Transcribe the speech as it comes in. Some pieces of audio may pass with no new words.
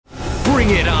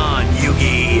Bring it on,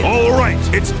 Yugi! All right,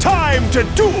 it's time to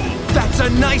duel! That's a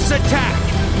nice attack,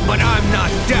 but I'm not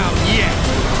down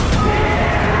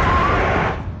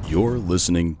yet! You're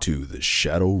listening to the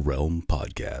Shadow Realm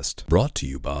Podcast, brought to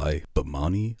you by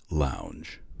Bamani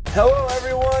Lounge. Hello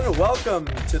everyone, welcome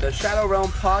to the Shadow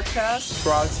Realm Podcast,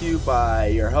 brought to you by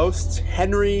your host,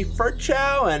 Henry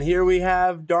Furchow, and here we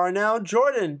have Darnell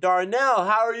Jordan. Darnell,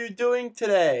 how are you doing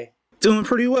today? Doing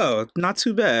pretty well. Not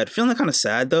too bad. Feeling kind of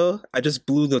sad, though. I just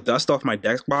blew the dust off my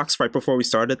deck box right before we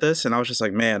started this, and I was just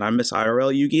like, man, I miss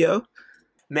IRL Yu-Gi-Oh!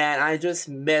 Man, I just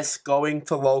miss going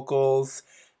to locals,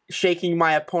 shaking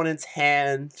my opponent's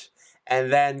hand,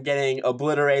 and then getting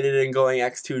obliterated and going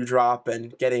X2 drop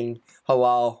and getting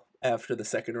halal after the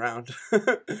second round.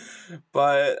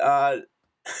 But,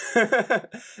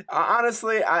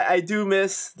 honestly, I do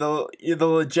miss the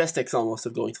logistics almost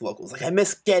of going to locals. Like, I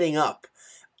miss getting up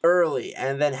early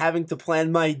and then having to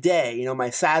plan my day. You know,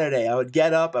 my Saturday, I would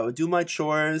get up, I would do my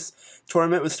chores.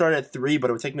 Tournament would start at 3,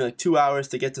 but it would take me like 2 hours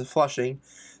to get to Flushing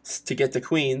to get to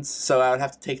Queens. So I would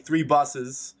have to take 3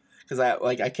 buses because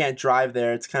I can't drive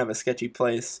there. It's kind of a sketchy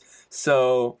place.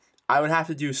 So I would have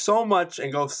to do so much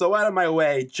and go so out of my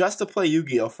way just to play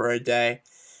Yu-Gi-Oh! For a day.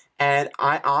 And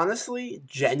I honestly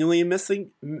genuinely miss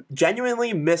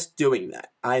doing that.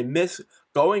 I miss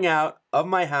going out of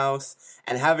my house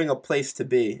and having a place to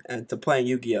be and to playing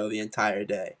Yu-Gi-Oh! The entire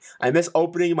day. I miss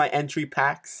opening my entry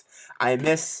packs. I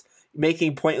miss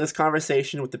making pointless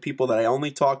conversation with the people that I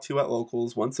only talk to at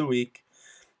locals once a week.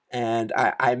 And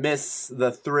I miss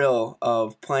the thrill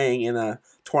of playing in a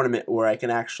tournament where I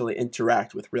can actually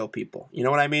interact with real people. You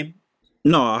know what I mean?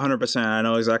 No, 100%. I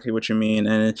know exactly what you mean.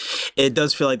 And it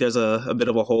does feel like there's a bit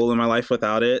of a hole in my life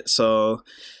without it. So,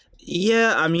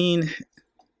 yeah, I mean,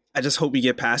 I just hope we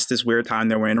get past this weird time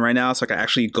that we're in right now so I can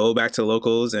actually go back to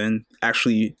locals and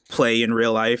actually play in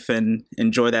real life and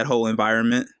enjoy that whole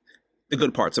environment. The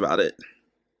good parts about it.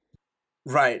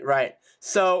 Right.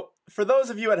 So, for those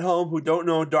of you at home who don't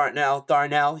know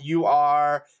Darnell, you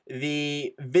are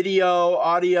the video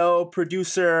audio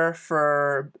producer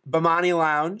for Bamani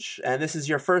Lounge, and this is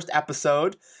your first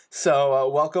episode. So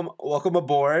welcome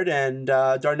aboard, and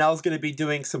Darnell's going to be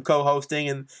doing some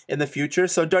co-hosting in the future.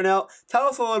 So Darnell, tell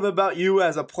us a little bit about you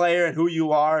as a player and who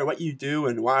you are and what you do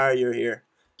and why you're here.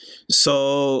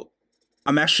 So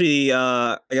I'm actually,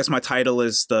 I guess my title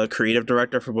is the creative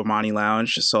director for Bamani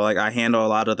Lounge. So like I handle a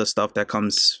lot of the stuff that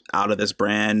comes out of this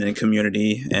brand and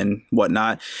community and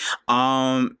whatnot.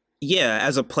 Yeah,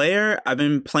 as a player, I've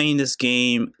been playing this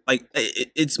game, like,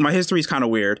 it's my history is kind of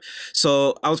weird.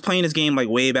 So I was playing this game, like,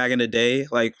 way back in the day,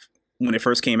 like, when it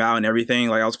first came out and everything.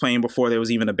 Like, I was playing before there was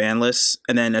even a ban list.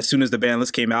 And then as soon as the ban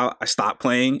list came out, I stopped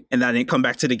playing. And I didn't come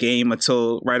back to the game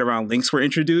until right around links were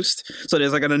introduced. So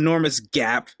there's, like, an enormous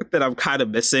gap that I'm kind of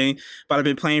missing. But I've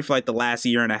been playing for, like, the last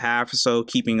year and a half or so,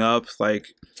 keeping up, like,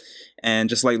 and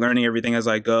just, like, learning everything as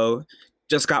I go.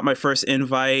 Just got my first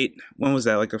invite. When was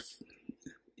that? Like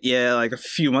a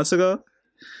few months ago.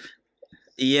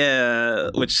 Yeah,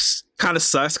 which kind of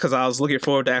sucks because I was looking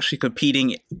forward to actually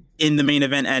competing in the main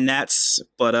event at Nats.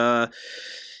 But,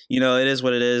 you know, it is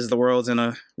what it is. The world's in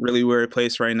a really weird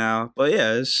place right now. But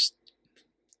yeah, I'm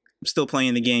still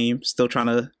playing the game, still trying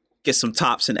to get some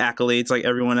tops and accolades like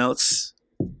everyone else.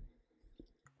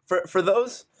 For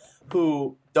those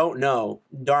who don't know,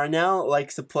 Darnell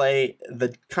likes to play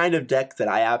the kind of deck that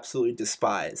I absolutely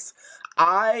despise.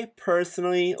 I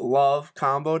personally love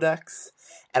combo decks,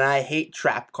 and I hate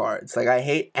trap cards. Like, I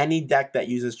hate any deck that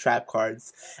uses trap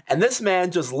cards. And this man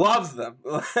just loves them.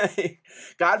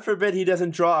 God forbid he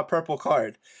doesn't draw a purple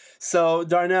card. So,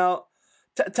 Darnell,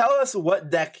 tell us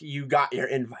what deck you got your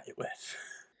invite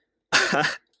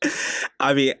with.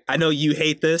 I mean, I know you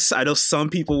hate this. I know some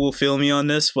people will feel me on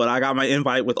this, but I got my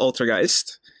invite with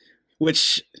Altergeist,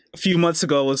 which a few months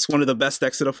ago was one of the best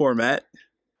decks in the format.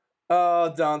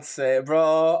 Oh, don't say it,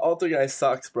 bro. Altergeist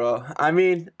sucks, bro. I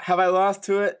mean, have I lost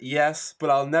to it? Yes, but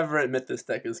I'll never admit this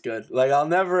deck is good. Like, I'll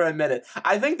never admit it.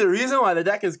 I think the reason why the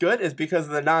deck is good is because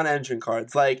of the non-engine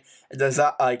cards. Like,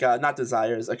 not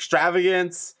Desires,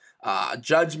 Extravagance,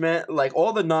 Judgment, like,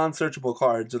 all the non-searchable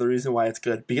cards are the reason why it's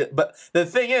good. But the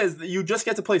thing is, you just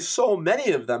get to play so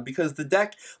many of them because the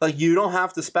deck, like, you don't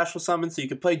have to special summon, so you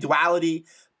can play Duality.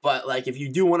 But, like, if you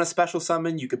do want a special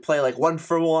summon, you could play, like,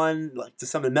 1-for-1, like, to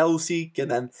summon Meluseek,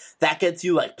 and then that gets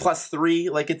you, like,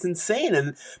 +3. Like, it's insane,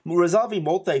 and resolving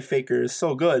multi-faker is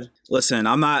so good. Listen,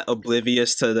 I'm not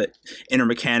oblivious to the inner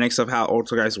mechanics of how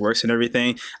Altergeist works and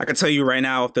everything. I can tell you right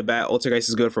now off the bat, Altergeist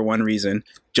is good for one reason.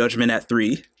 Judgment at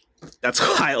 3. That's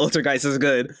why Altergeist is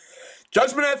good.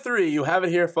 Judgment at 3. You have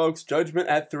it here, folks. Judgment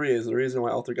at 3 is the reason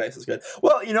why Altergeist is good.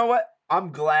 Well, you know what?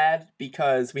 I'm glad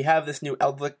because we have this new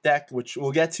Eldlik deck, which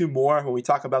we'll get to more when we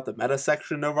talk about the meta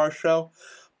section of our show.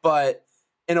 But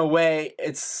in a way,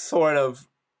 it's sort of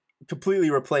completely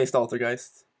replaced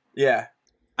Altergeist. Yeah.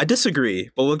 I disagree,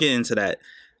 but we'll get into that.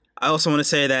 I also want to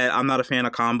say that I'm not a fan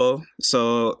of combo.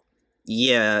 So,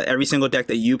 yeah, every single deck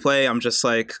that you play, I'm just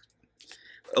like,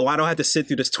 why do I have to sit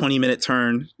through this 20-minute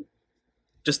turn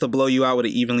just to blow you out with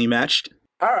an evenly matched?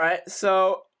 All right,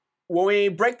 so when we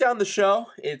break down the show,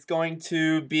 it's going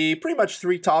to be pretty much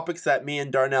 3 topics that me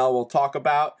and Darnell will talk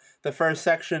about. The first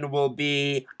section will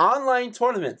be online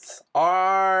tournaments.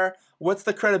 What's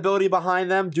the credibility behind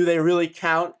them? Do they really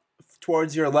count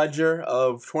towards your ledger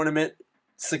of tournament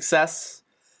success?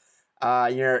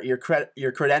 Your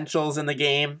credentials in the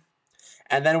game?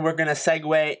 And then we're going to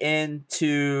segue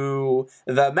into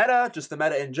the meta, just the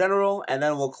meta in general, and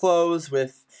then we'll close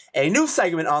with a new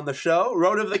segment on the show,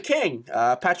 Road of the King.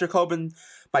 Patrick Hoban,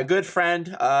 my good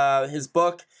friend, his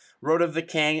book, Road of the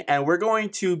King, and we're going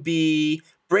to be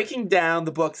breaking down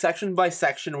the book section by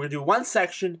section. We're going to do one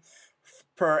section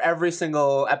per every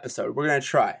single episode. We're going to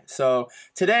try. So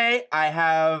today I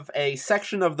have a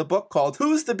section of the book called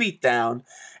Who's the Beatdown?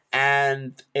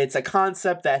 And it's a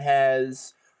concept that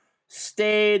has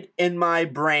stayed in my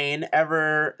brain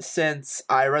ever since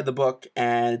I read the book,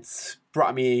 and it's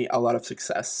brought me a lot of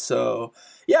success. So,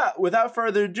 yeah, without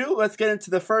further ado, let's get into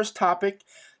the first topic.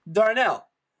 Darnell,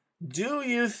 do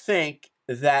you think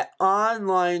that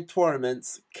online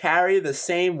tournaments carry the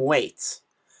same weight?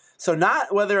 So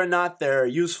not whether or not they're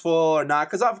useful or not,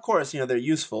 because of course, they're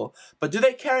useful, but do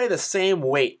they carry the same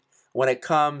weight when it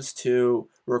comes to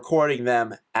recording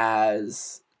them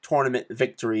as tournament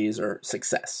victories or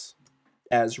success,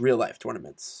 as real-life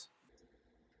tournaments?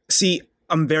 See,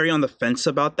 I'm very on the fence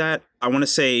about that. I want to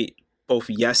say both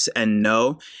yes and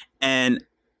no. And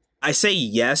I say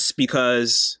yes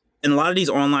because in a lot of these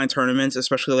online tournaments,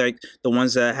 especially like the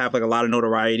ones that have like a lot of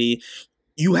notoriety,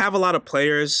 you have a lot of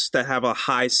players that have a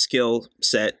high skill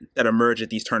set that emerge at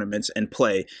these tournaments and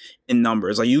play in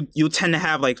numbers. Like you tend to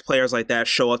have like players like that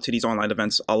show up to these online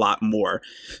events a lot more.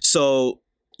 So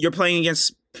you're playing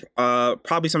against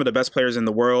probably some of the best players in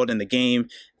the world, in the game,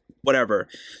 whatever.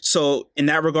 So in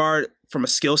that regard, from a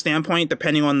skill standpoint,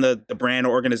 depending on the brand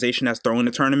or organization that's throwing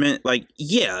the tournament, like,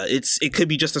 yeah, it could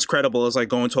be just as credible as like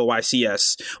going to a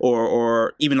YCS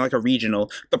or even like a regional.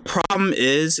 The problem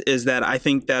is that I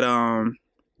think that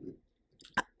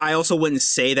I also wouldn't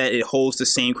say that it holds the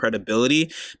same credibility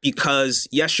because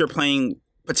yes, you're playing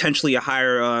potentially a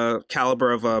higher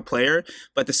caliber of a player,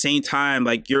 but at the same time,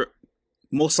 like you're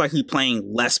most likely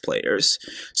playing less players.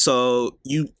 So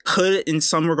you could, in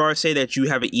some regards, say that you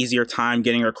have an easier time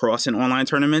getting across in online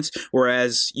tournaments,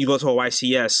 whereas you go to a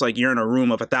YCS, like you're in a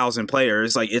room of 1,000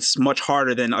 players. Like it's much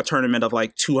harder than a tournament of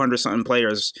like 200-something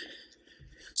players.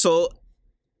 So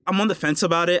I'm on the fence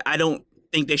about it. I don't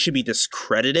think they should be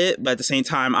discredited, but at the same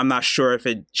time, I'm not sure if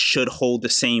it should hold the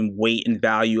same weight and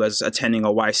value as attending a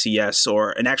YCS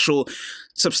or an actual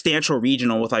substantial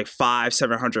regional with like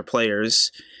 500-700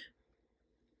 players.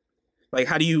 Like,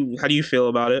 how do you feel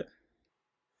about it?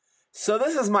 So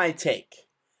this is my take.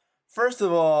 First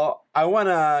of all, I want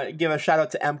to give a shout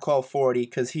out to MCall40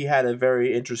 because he had a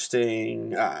very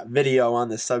interesting video on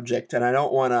this subject, and I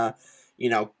don't want to,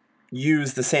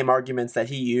 use the same arguments that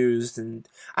he used, and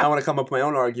I want to come up with my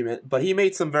own argument, but he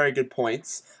made some very good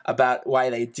points about why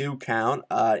they do count,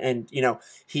 and,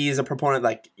 he's a proponent,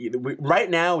 like, right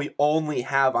now we only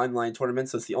have online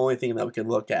tournaments, so it's the only thing that we can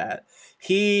look at.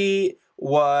 He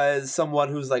was someone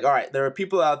who's like, all right, there are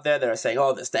people out there that are saying,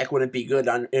 oh, this deck wouldn't be good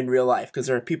in real life, because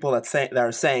there are people that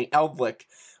are saying Eldlik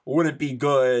wouldn't be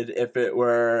good if it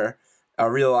were a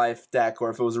real life deck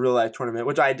or if it was a real life tournament,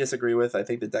 which I disagree with. I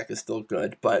think the deck is still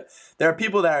good, but there are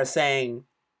people that are saying,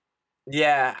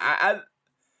 yeah,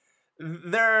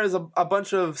 there's a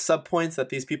bunch of sub points that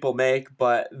these people make,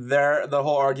 but the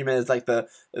whole argument is like the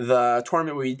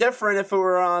tournament would be different if it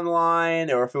were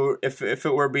online or if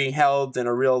it were being held in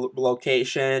a real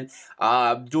location.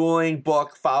 Dueling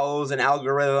Book follows an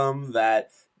algorithm that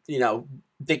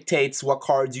dictates what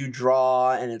cards you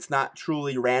draw, and it's not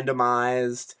truly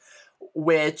randomized.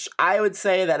 Which I would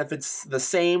say that if it's the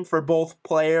same for both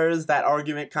players, that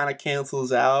argument kind of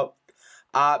cancels out.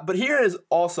 But here is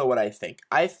also what I think.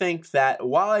 I think that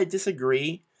while I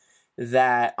disagree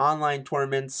that online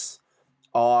tournaments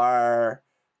are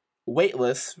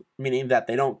weightless, meaning that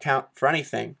they don't count for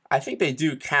anything, I think they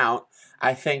do count.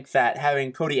 I think that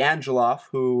having Cody Angeloff,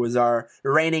 who was our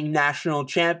reigning national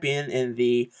champion in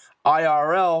the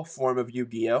IRL form of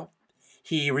Yu-Gi-Oh!,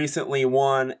 he recently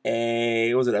won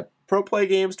a Pro Play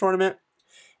Games tournament,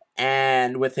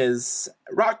 and with his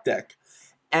rock deck.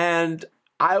 And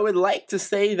I would like to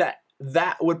say that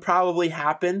that would probably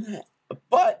happen,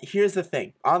 but here's the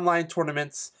thing. Online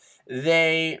tournaments,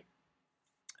 they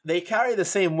carry the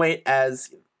same weight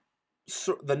as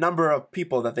the number of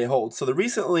people that they hold. So the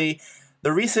recently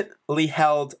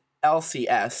held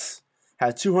LCS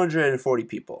had 240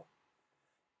 people.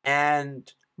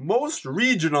 And most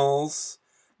regionals,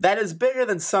 that is bigger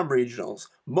than some regionals.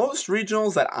 Most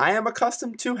regionals that I am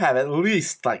accustomed to have at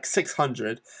least like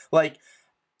 600. Like,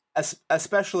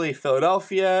 especially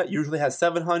Philadelphia usually has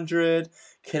 700.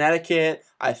 Connecticut,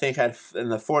 I think, had in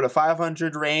the 400 to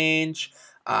 500 range.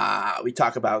 We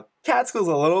talk about Catskills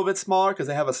a little bit smaller because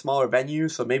they have a smaller venue,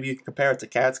 so maybe you can compare it to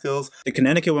Catskills. The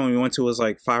Connecticut one we went to was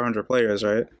like 500 players,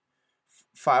 right?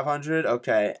 500,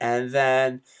 okay. And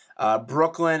then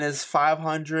Brooklyn is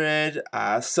 500.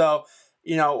 So,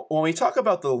 when we talk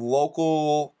about the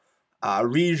local,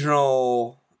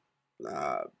 regional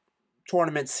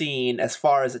tournament scene as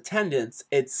far as attendance,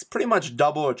 it's pretty much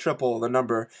double or triple the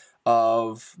number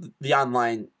of the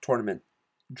online tournament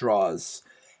draws.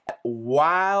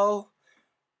 While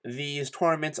these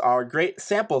tournaments are a great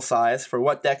sample size for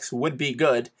what decks would be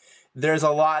good, there's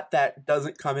a lot that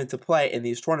doesn't come into play in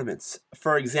these tournaments.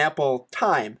 For example,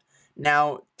 time.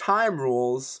 Now, time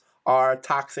rules are a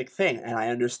toxic thing, and I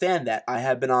understand that. I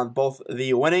have been on both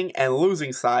the winning and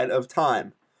losing side of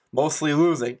time, mostly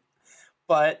losing.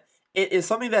 But it is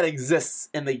something that exists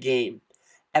in the game.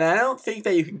 And I don't think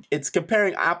that it's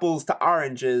comparing apples to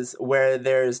oranges where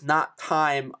there's not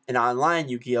time in online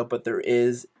Yu-Gi-Oh, but there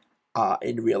is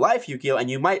in real life Yu-Gi-Oh, and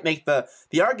you might make the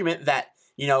argument that,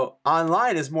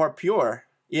 online is more pure.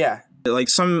 Yeah. Like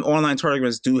some online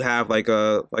tournaments do have like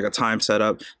a time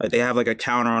setup. Like they have like a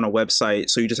counter on a website,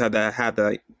 so you just have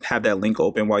that link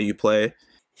open while you play.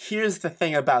 Here's the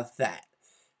thing about that.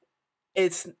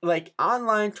 It's like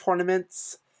online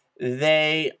tournaments,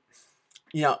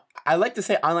 I like to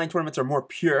say online tournaments are more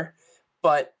pure,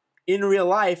 but in real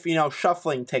life,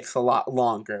 shuffling takes a lot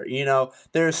longer.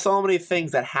 There's so many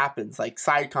things that happens, like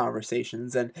side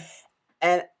conversations, and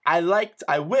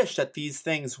I wish that these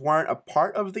things weren't a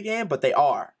part of the game, but they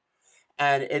are.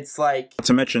 And it's like, not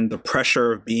to mention the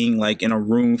pressure of being like in a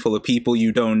room full of people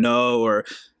you don't know, or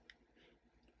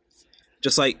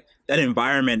just like that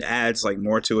environment adds like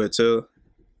more to it too.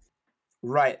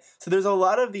 Right. So there's a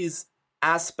lot of these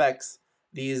aspects,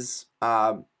 these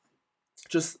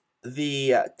just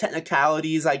the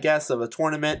technicalities, I guess, of a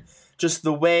tournament, just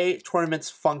the way tournaments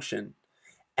function.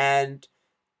 And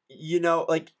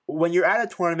like when you're at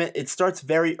a tournament, it starts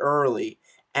very early,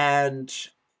 and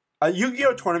a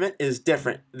Yu-Gi-Oh tournament is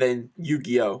different than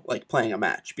Yu-Gi-Oh like playing a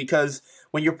match, because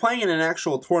when you're playing in an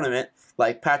actual tournament,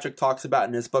 like Patrick talks about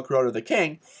in his book Road to the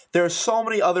King, there are so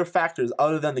many other factors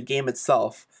other than the game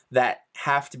itself that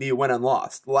have to be won and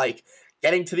lost, like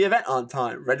getting to the event on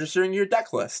time, registering your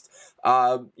deck list,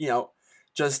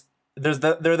 just there's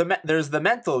the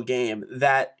mental game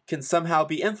that can somehow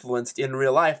be influenced in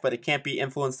real life, but it can't be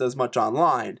influenced as much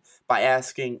online by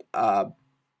asking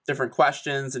different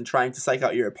questions and trying to psych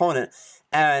out your opponent.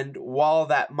 And while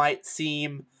that might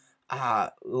seem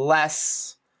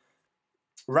less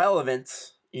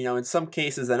relevant, in some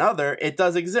cases than other, it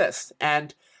does exist.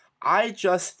 And I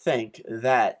just think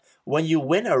that when you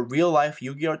win a real life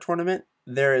Yu-Gi-Oh tournament,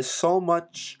 there is so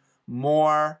much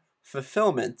more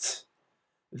fulfillment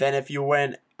than if you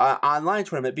win an online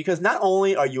tournament, because not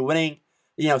only are you winning,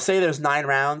 say there's 9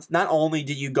 rounds, not only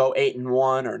did you go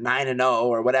 8-1 or 9-0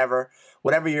 or whatever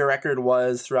your record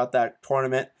was throughout that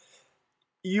tournament,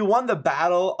 you won the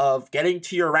battle of getting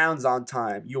to your rounds on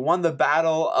time. You won the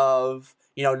battle of,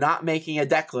 not making a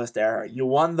deck list error. You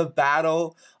won the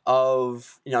battle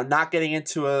of, not getting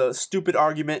into a stupid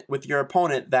argument with your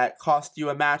opponent that cost you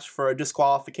a match for a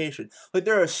disqualification. Like,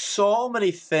 there are so many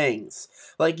things.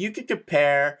 Like, you could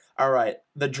compare, all right,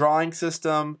 the drawing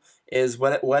system is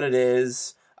what it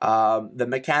is. The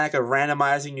mechanic of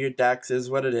randomizing your decks is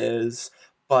what it is.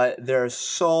 But there are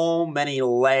so many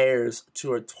layers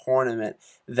to a tournament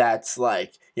that's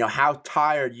like, how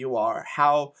tired you are,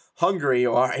 how hungry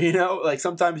you are, like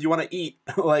sometimes you want to eat.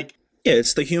 Like, yeah,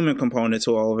 it's the human component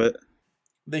to all of it.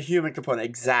 The human component,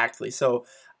 exactly. So,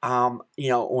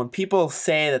 when people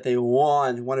say that they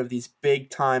won one of these big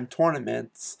time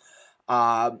tournaments,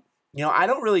 I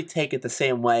don't really take it the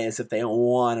same way as if they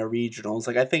won a regionals.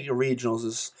 Like, I think a regionals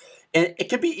is, and it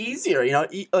could be easier,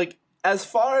 like, as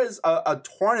far as a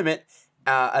tournament,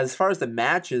 as far as the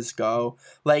matches go,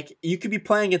 like, you could be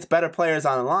playing against better players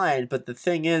online, but the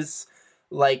thing is,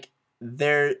 like,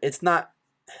 it's not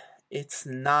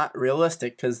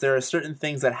realistic, because there are certain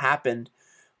things that happen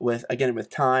with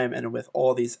time and with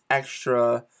all these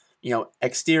extra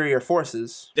exterior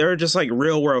forces. There are just like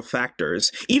real world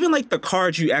factors. Even like the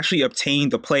cards you actually obtain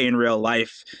to play in real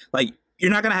life, like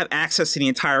you're not going to have access to the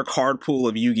entire card pool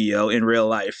of Yu-Gi-Oh! In real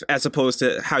life, as opposed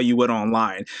to how you would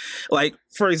online. Like,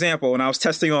 for example, when I was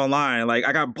testing online, like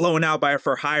I got blown out by a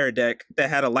For Hire deck that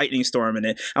had a Lightning Storm in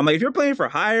it. I'm like, if you're playing For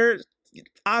Hire,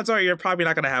 odds are you're probably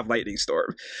not going to have Lightning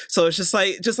Storm. So it's just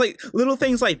like little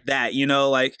things like that,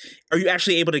 like, are you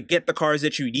actually able to get the cards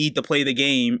that you need to play the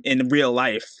game in real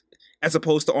life? As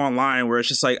opposed to online, where it's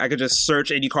just like I could just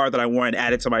search any card that I want and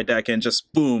add it to my deck and just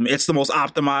boom, it's the most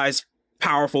optimized,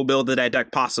 powerful build of that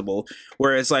deck possible.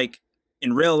 Whereas like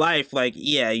in real life, like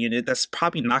that's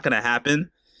probably not going to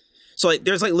happen. So like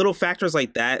there's like little factors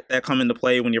like that come into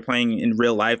play when you're playing in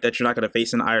real life that you're not going to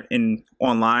face in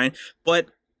online. But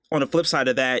on the flip side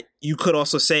of that, you could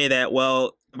also say that,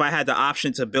 well, if I had the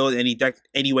option to build any deck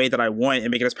any way that I want and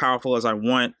make it as powerful as I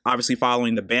want, obviously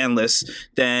following the ban list,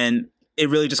 then it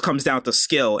really just comes down to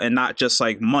skill and not just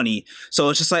like money. So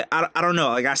it's just like, I don't know.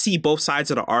 Like I see both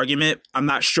sides of the argument. I'm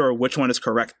not sure which one is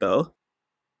correct though.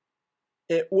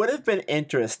 It would have been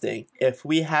interesting if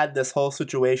we had this whole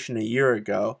situation a year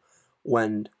ago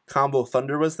when Combo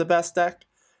Thunder was the best deck,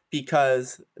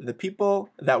 because the people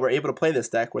that were able to play this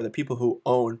deck were the people who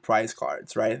own prize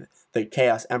cards, right? The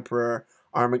Chaos Emperor,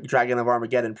 Dragon of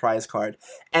Armageddon prize card.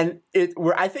 And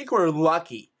I think we're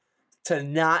lucky to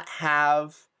not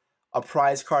have a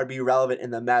prize card be relevant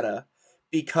in the meta,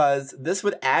 because this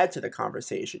would add to the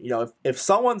conversation. If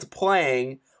someone's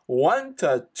playing 1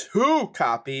 to 2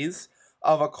 copies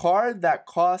of a card that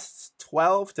costs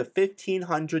 $1,200 to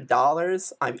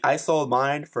 $1,500, I sold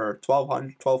mine for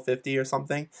 $1,200, $1,250 or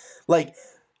something. Like,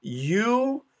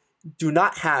 you do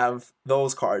not have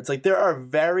those cards. Like, there are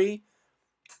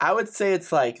I would say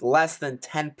it's like less than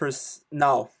 10%.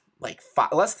 No, like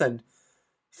less than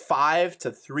 5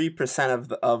 to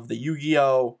 3% of the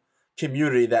Yu-Gi-Oh!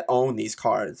 Community that own these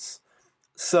cards.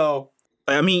 So,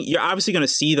 I mean, you're obviously going to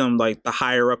see them like the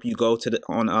higher up you go to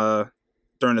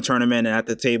during the tournament and at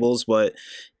the tables, but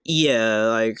yeah,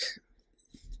 like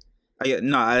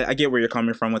I get where you're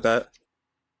coming from with that.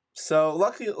 So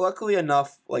luckily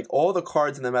enough, like all the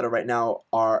cards in the meta right now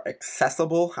are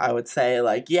accessible. I would say,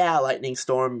 like, yeah, Lightning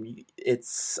Storm,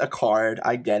 it's a card.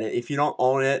 I get it. If you don't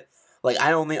own it, like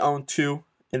I only own 2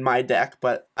 in my deck,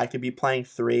 but I could be playing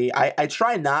 3. I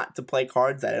try not to play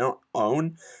cards that I don't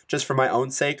own, just for my own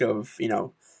sake of,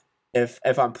 if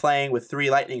I'm playing with 3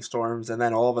 Lightning Storms and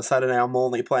then all of a sudden I'm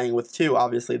only playing with 2,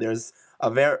 obviously there's a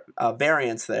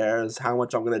variance there as how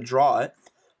much I'm going to draw it.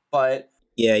 But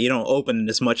yeah, you don't open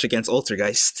as much against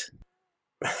Altergeist.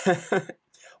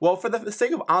 Well, for the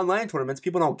sake of online tournaments,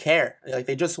 people don't care. Like,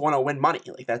 they just want to win money.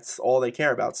 Like, that's all they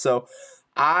care about. So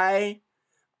I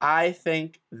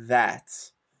think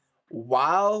that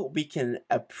while we can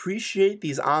appreciate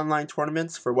these online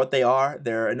tournaments for what they are,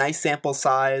 they're a nice sample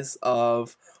size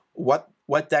of what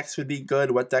decks would be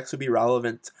good, what decks would be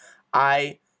relevant.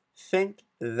 I think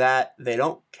that they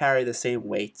don't carry the same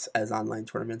weight as online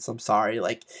tournaments. I'm sorry.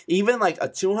 Like, even like a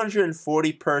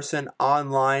 240 person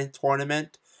online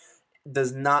tournament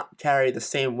does not carry the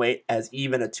same weight as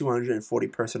even a 240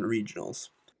 person regionals.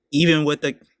 Even with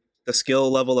the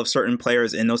skill level of certain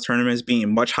players in those tournaments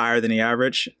being much higher than the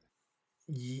average.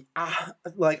 Yeah,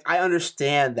 like, I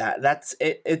understand that. That's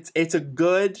it. It's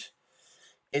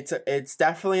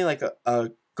definitely like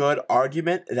a good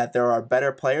argument that there are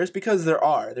better players, because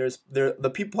there's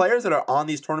the players that are on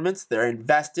these tournaments. They're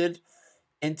invested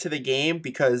into the game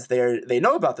because they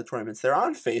know about the tournaments. They're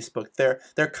on Facebook.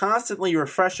 They're constantly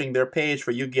refreshing their page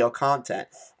for Yu-Gi-Oh content,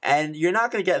 and you're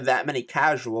not going to get that many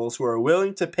casuals who are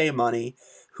willing to pay money,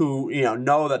 who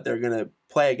know that they're going to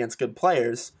play against good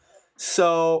players.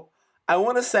 So I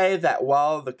want to say that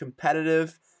while the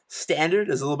competitive standard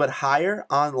is a little bit higher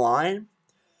online,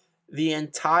 the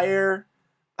entire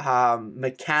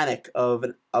mechanic of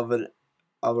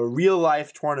a real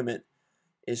life tournament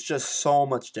is just so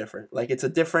much different. Like, it's a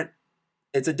different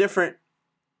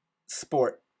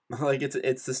sport. Like, it's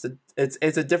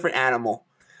a different animal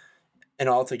and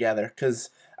altogether.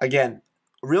 Because again,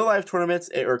 real life tournaments,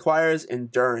 it requires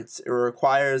endurance. It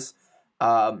requires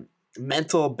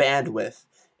mental bandwidth.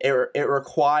 It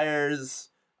requires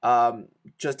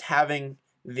just having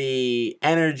the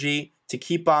energy to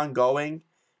keep on going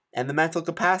and the mental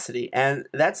capacity. And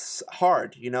that's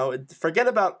hard, Forget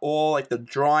about all like the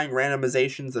drawing,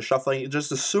 randomizations, the shuffling.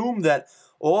 Just assume that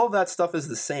all of that stuff is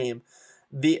the same.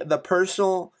 The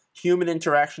personal human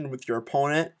interaction with your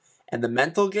opponent and the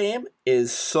mental game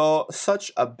is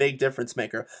such a big difference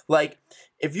maker. Like,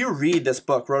 if you read this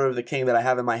book, Road of the King, that I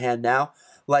have in my hand now,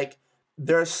 like,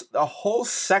 there's a whole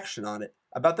section on it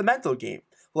about the mental game.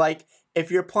 Like,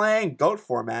 if you're playing GOAT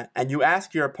format and you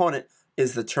ask your opponent,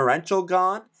 is the Torrential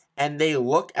gone? And they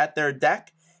look at their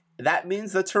deck, that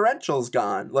means the Torrential's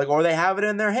gone, like, or they have it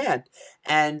in their hand.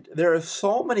 And there are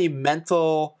so many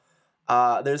mental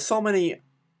hoops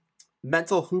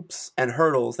and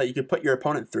hurdles that you could put your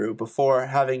opponent through before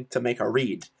having to make a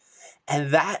read.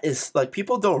 And that is, like,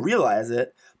 people don't realize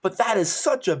it, but that is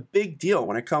such a big deal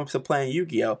when it comes to playing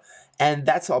Yu-Gi-Oh! And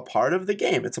that's a part of the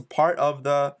game. It's a part of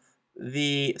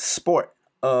the sport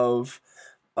of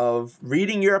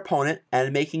reading your opponent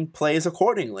and making plays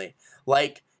accordingly.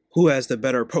 Like, who has the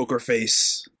better poker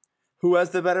face? Who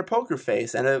has the better poker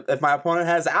face? And if my opponent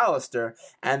has Alistair,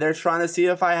 and they're trying to see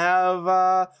if I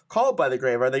have Called by the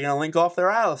Grave, are they going to link off their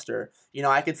Alistair? You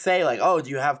know, I could say, like, oh, do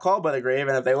you have Called by the Grave?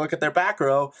 And if they look at their back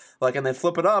row, like, and they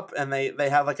flip it up, and they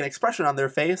have, like, an expression on their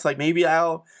face, like, maybe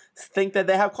I'll think that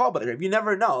they have Called by the Grave. You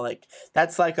never know. Like,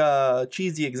 that's, like, a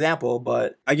cheesy example,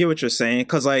 but... I get what you're saying,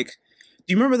 because, like,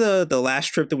 do you remember the last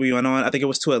trip that we went on? I think it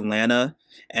was to Atlanta,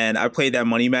 and I played that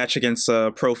money match against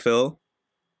Pro Phil.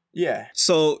 Yeah.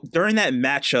 So during that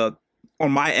matchup,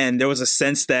 on my end, there was a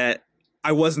sense that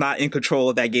I was not in control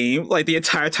of that game. Like, the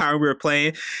entire time we were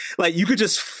playing, like, you could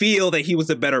just feel that he was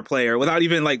the better player without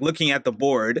even, like, looking at the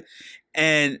board.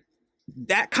 And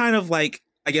that kind of, like,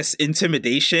 I guess,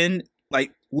 intimidation,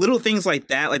 like, little things like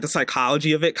that, like the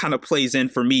psychology of it kind of plays in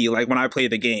for me, like, when I play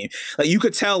the game. Like, you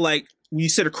could tell, like, when you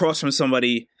sit across from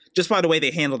somebody, just by the way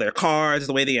they handle their cards,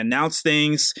 the way they announce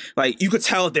things, like, you could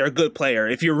tell if they're a good player,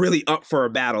 if you're really up for a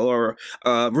battle or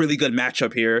a really good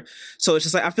matchup here. So it's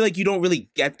just like, I feel like you don't really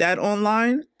get that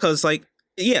online because, like,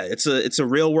 yeah, it's a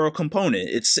real world component.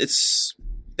 It's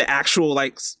the actual,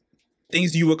 like,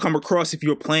 things you would come across if you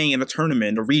were playing in a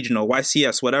tournament, a regional,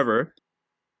 YCS, whatever.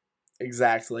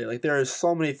 Exactly. Like, there are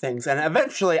so many things. And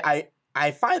eventually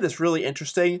I find this really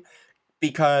interesting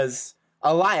because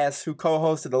Elias, who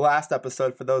co-hosted the last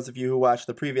episode, for those of you who watched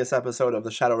the previous episode of the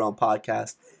Shadow Realm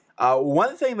podcast,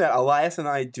 one thing that Elias and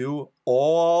I do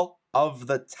all of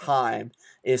the time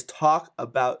is talk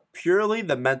about purely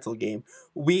the mental game.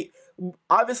 We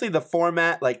obviously, the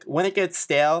format, like, when it gets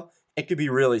stale, it could be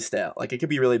really stale. Like, it could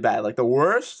be really bad. Like, the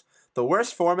worst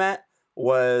format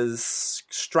was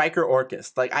Striker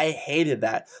Orcust. Like, I hated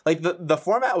that. Like, the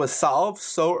format was solved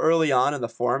so early on in the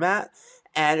format,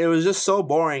 and it was just so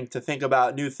boring to think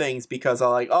about new things because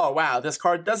I'm like, oh, wow, this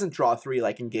card doesn't draw 3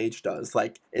 like Engage does.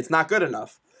 Like, it's not good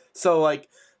enough. So, like,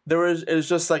 it was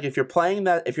just like, if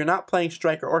you're not playing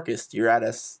Striker Orcust, you're at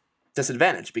a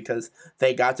disadvantage because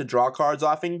they got to draw cards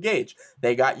off Engage.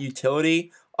 They got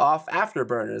utility off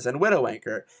Afterburners and Widow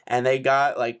Anchor, and they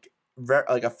got, like,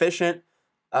 efficient,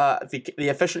 the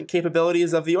efficient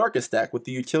capabilities of the Orcust deck with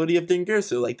the utility of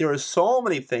Dingirsu. Like, there were so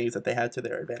many things that they had to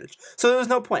their advantage. So there was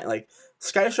no point. Like,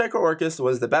 Sky Striker Orcust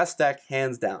was the best deck,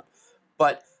 hands down.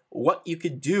 But what you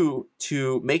could do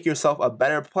to make yourself a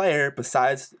better player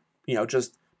besides, you know,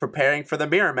 just preparing for the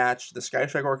mirror match, the Sky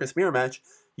Striker Orcust mirror match,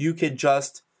 you could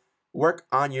just work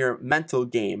on your mental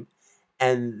game.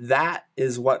 And that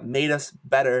is what made us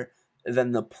better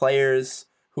than the players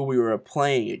who we were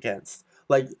playing against.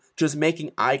 Like, just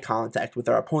making eye contact with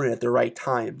our opponent at the right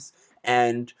times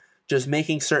and just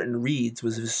making certain reads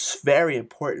was very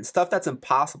important. Stuff that's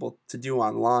impossible to do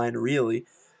online, really.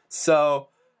 So,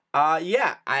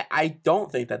 yeah, I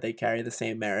don't think that they carry the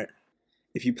same merit.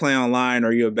 If you play online,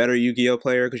 are you a better Yu-Gi-Oh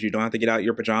player because you don't have to get out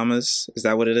your pajamas? Is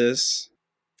that what it is?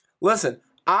 Listen,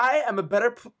 I am a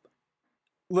better...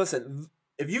 Listen,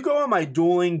 if you go on my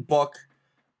dueling book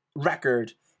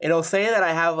record, it'll say that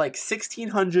I have like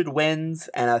 1,600 wins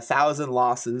and 1,000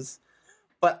 losses.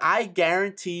 But I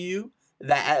guarantee you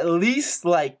that at least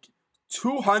like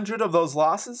 200 of those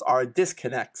losses are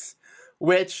disconnects.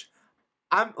 Which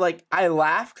I'm like, I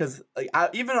laugh because like I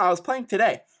was playing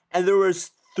today and there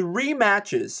was 3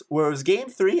 matches where it was game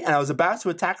 3 and I was about to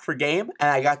attack for game and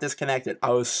I got disconnected.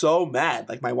 I was so mad.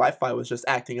 Like, my Wi-Fi was just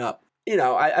acting up. You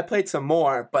know, I played some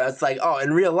more, but it's like, oh,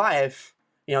 in real life,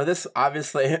 you know, this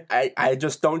obviously, I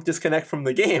just don't disconnect from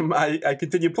the game. I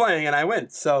continue playing and I win.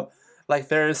 So, like,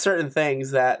 there are certain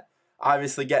things that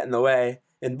obviously get in the way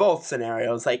in both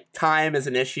scenarios. Like, time is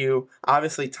an issue.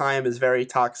 Obviously, time is very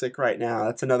toxic right now.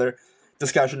 That's another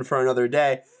discussion for another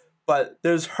day. But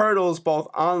there's hurdles both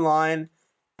online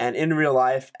and in real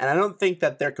life, and I don't think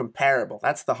that they're comparable.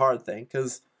 That's the hard thing,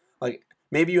 because, like,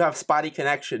 maybe you have spotty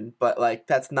connection, but, like,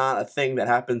 that's not a thing that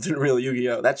happens in real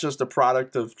Yu-Gi-Oh! That's just a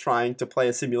product of trying to play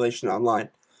a simulation online.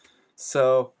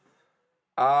 So,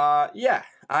 yeah,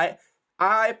 I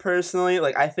personally,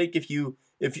 like, I think if you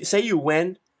say you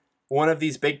win one of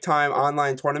these big time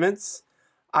online tournaments,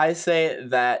 I say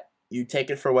that you take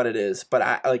it for what it is.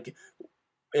 But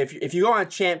if you go on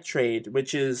Champ Trade,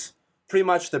 which is pretty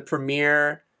much the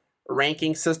premier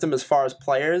ranking system as far as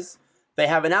players. They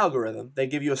have an algorithm. They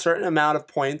give you a certain amount of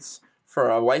points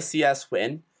for a YCS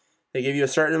win. They give you a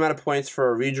certain amount of points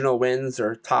for regional wins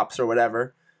or tops or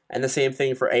whatever. And the same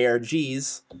thing for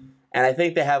ARGs. And I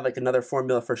think they have like another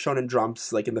formula for Shonen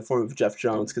Jumps, like in the form of Jeff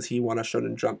Jones, because he won a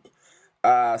Shonen Jump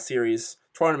series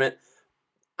tournament.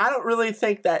 I don't really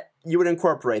think that you would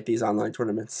incorporate these online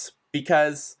tournaments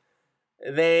because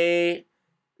they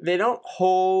don't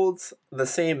hold the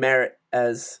same merit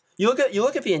as you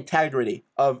look at the integrity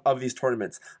of these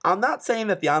tournaments. I'm not saying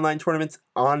that the online tournaments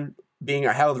being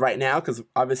held right now, because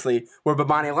obviously we're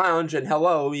Bomani Lounge and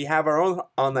hello, we have our own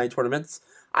online tournaments.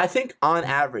 I think on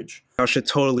average, I should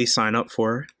totally sign up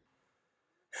for.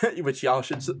 Which y'all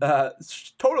should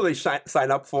totally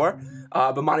sign up for.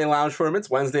 Bomani Lounge tournaments,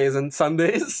 Wednesdays and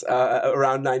Sundays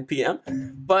around 9 p.m.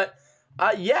 But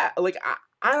yeah, like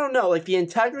I don't know, like the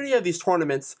integrity of these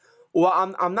tournaments. Well,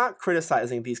 I'm not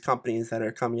criticizing these companies that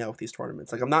are coming out with these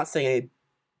tournaments. Like I'm not saying any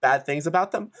bad things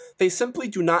about them. They simply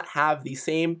do not have the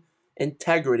same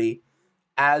integrity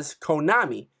as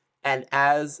Konami and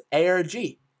as ARG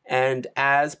and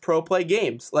as Pro Play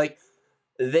Games. Like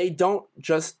they don't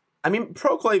just. I mean,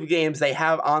 Pro Play Games, they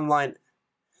have online.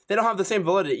 They don't have the same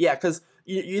validity. Yeah, because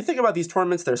you think about these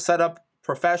tournaments, they're set up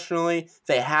professionally.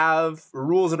 They have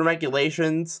rules and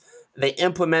regulations. They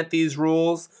implement these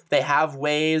rules. They have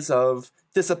ways of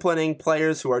disciplining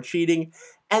players who are cheating.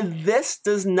 And this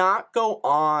does not go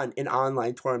on in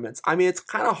online tournaments. I mean, it's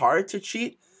kind of hard to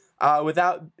cheat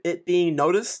without it being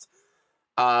noticed.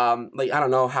 Like, I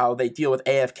don't know how they deal with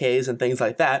AFKs and things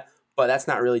like that, but that's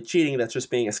not really cheating. That's just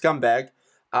being a scumbag.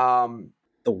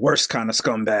 The worst kind of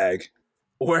scumbag.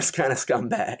 Worst kind of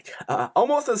scumbag.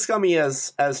 Almost as scummy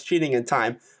as cheating in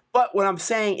time. But what I'm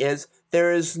saying is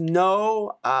there is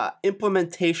no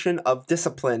implementation of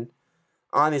discipline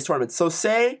on these tournaments. So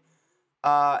say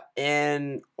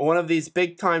in one of these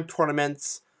big time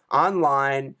tournaments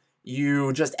online,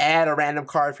 you just add a random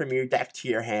card from your deck to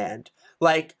your hand.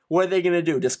 Like, what are they going to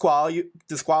do?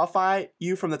 Disqualify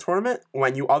you from the tournament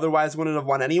when you otherwise wouldn't have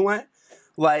won anyway?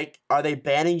 Like, are they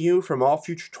banning you from all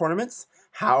future tournaments?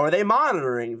 How are they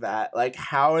monitoring that? Like,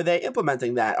 how are they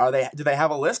implementing that? Do they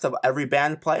have a list of every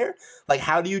banned player? Like,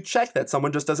 how do you check that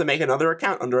someone just doesn't make another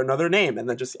account under another name and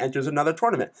then just enters another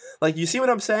tournament? Like, you see what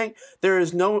I'm saying? There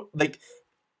is no, like,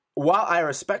 while I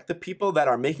respect the people that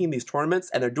are making these tournaments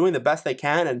and they're doing the best they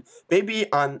can, and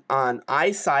maybe on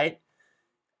eyesight,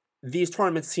 these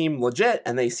tournaments seem legit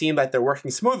and they seem like they're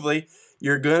working smoothly,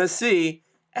 you're going to see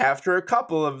after a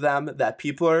couple of them that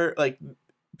people are going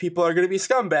to be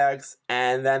scumbags,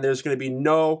 and then there's going to be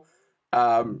no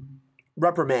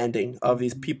reprimanding of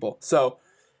these people. So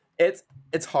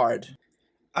it's hard.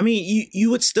 I mean,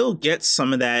 you would still get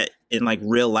some of that in like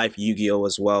real life Yu-Gi-Oh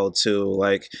as well too.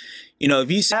 Like, you know, if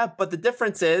you but the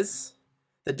difference is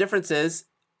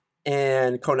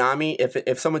in Konami,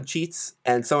 if someone cheats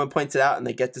and someone points it out and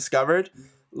they get discovered,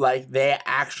 like they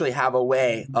actually have a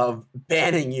way of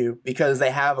banning you because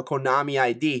they have a Konami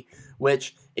ID,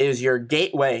 which is your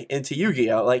gateway into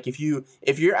Yu-Gi-Oh. Like if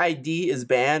your ID is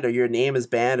banned or your name is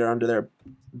banned or under their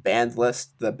banned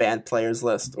list, the banned players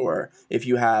list, or if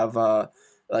you have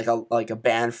like a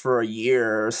ban for a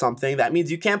year or something, that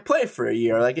means you can't play for a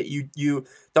year. Like you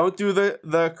don't do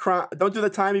the crime, don't do the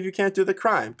time if you can't do the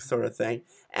crime, sort of thing.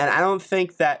 And I don't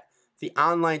think that the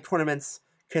online tournaments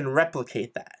can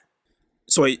replicate that.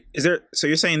 So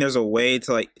you're saying there's a way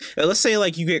to, like, let's say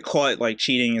like you get caught like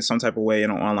cheating in some type of way in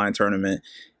an online tournament,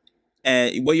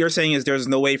 and what you're saying is there's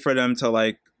no way for them to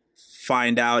like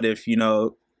find out if, you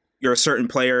know, you're a certain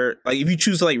player, like if you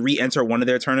choose to like re-enter one of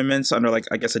their tournaments under like,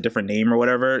 I guess, a different name or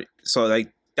whatever. So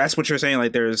like that's what you're saying,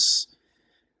 like there's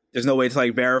no way to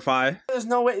like verify. There's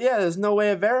no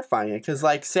way of verifying it, because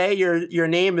like say your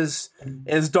name is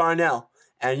Darnell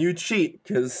and you cheat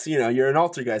because, you know, you're an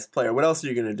Altergeist player. What else are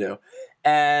you gonna do?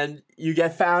 And you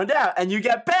get found out and you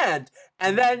get banned.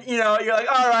 And then, you know, you're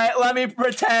like, all right, let me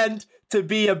pretend to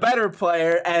be a better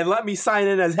player and let me sign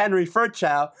in as Henry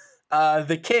Furchow,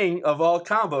 the king of all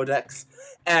combo decks.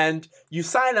 And you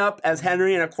sign up as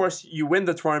Henry, and of course you win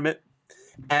the tournament.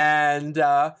 And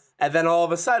then all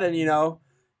of a sudden, you know,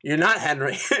 you're not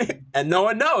Henry. And no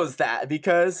one knows that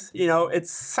because, you know,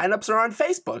 signups are on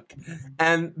Facebook.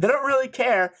 And they don't really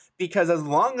care because as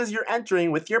long as you're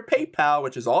entering with your PayPal,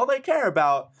 which is all they care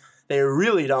about, they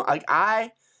really don't. Like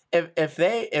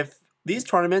if these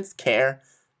tournaments care,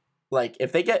 like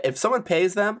if someone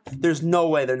pays them, there's no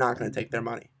way they're not going to take their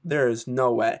money. There is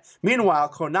no way. Meanwhile,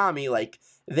 Konami, like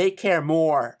they care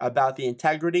more about the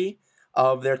integrity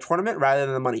of their tournament rather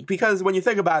than the money. Because when you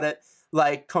think about it,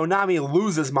 like Konami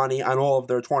loses money on all of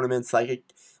their tournaments.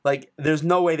 Like Like, there's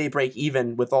no way they break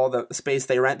even with all the space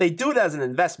they rent. They do it as an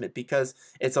investment because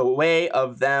it's a way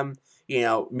of them,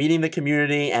 meeting the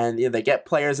community, and they get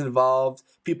players involved.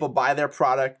 People buy their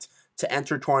product to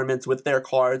enter tournaments with their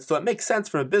cards. So it makes sense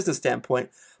from a business standpoint.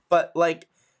 But, like,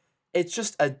 it's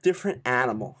just a different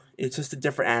animal. It's just a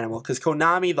different animal because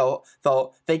Konami,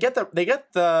 they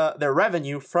get their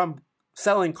revenue from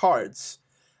selling cards.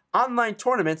 Online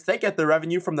tournaments, they get their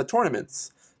revenue from the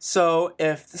tournaments. So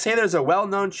if, say there's a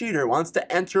well-known cheater wants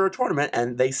to enter a tournament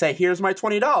and they say, here's my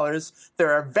 $20,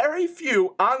 there are very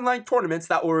few online tournaments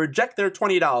that will reject their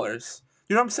 $20.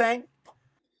 You know what I'm saying?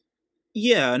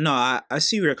 Yeah, no, I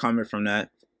see where you're coming from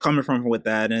with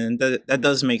that, and that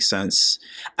does make sense.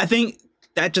 I think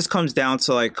that just comes down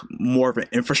to like more of an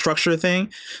infrastructure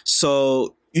thing.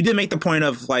 So you did make the point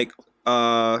of like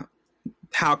how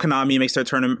Konami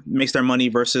makes their money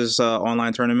versus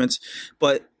online tournaments,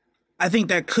 but I think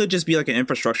that could just be like an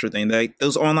infrastructure thing. Like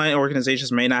those online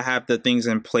organizations may not have the things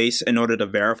in place in order to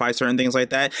verify certain things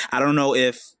like that. I don't know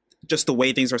if just the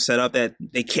way things are set up that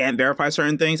they can't verify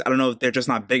certain things. I don't know if they're just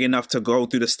not big enough to go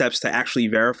through the steps to actually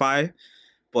verify.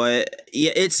 But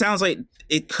yeah, it sounds like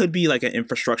it could be like an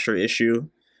infrastructure issue.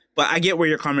 But I get where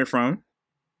you're coming from.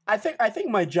 I think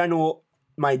my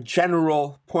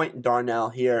general point, Darnell,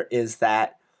 here is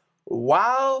that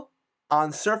while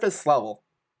on surface level,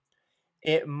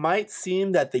 it might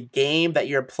seem that the game that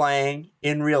you're playing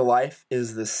in real life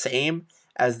is the same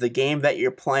as the game that you're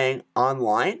playing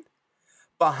online,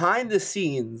 behind the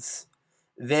scenes,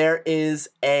 there is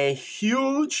a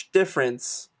huge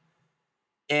difference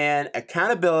in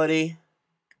accountability,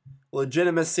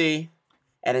 legitimacy,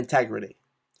 and integrity.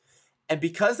 And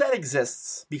because that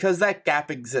exists, because that gap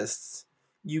exists,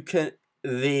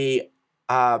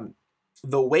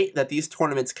 the weight that these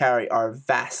tournaments carry are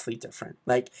vastly different.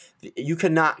 Like, you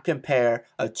cannot compare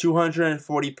a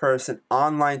 240-person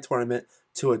online tournament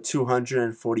to a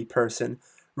 240-person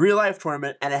real-life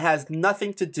tournament, and it has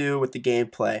nothing to do with the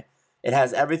gameplay. It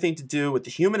has everything to do with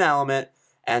the human element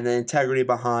and the integrity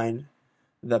behind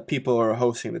the people who are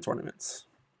hosting the tournaments.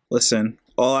 Listen,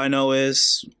 all I know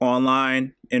is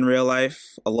online, in real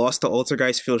life, a loss to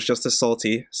Altergeist feels just as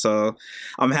salty, so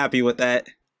I'm happy with that.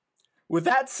 With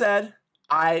that said,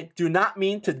 I do not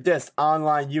mean to diss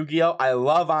online Yu-Gi-Oh! I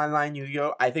love online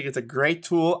Yu-Gi-Oh! I think it's a great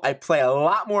tool. I play a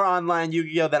lot more online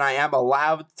Yu-Gi-Oh! Than I am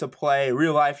allowed to play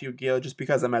real-life Yu-Gi-Oh! Just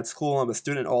because I'm at school, I'm a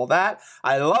student, all that.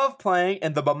 I love playing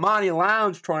in the Bomani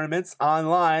Lounge tournaments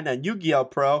online and Yu-Gi-Oh!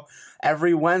 Pro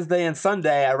every Wednesday and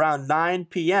Sunday around 9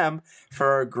 p.m.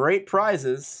 for great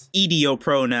prizes. EDO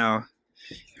Pro now.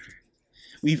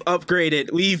 We've upgraded.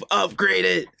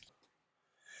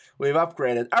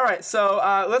 All right, so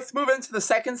let's move into the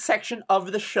second section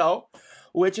of the show,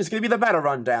 which is going to be the meta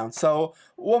rundown. So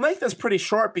we'll make this pretty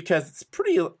short because it's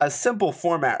a simple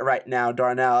format right now,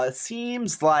 Darnell. It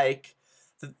seems like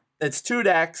it's two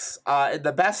decks.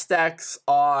 The best decks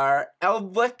are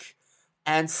Eldlik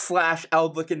and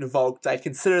 /Eldlik Invoked. I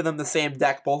consider them the same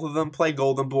deck. Both of them play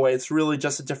Golden Boy. It's really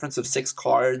just a difference of 6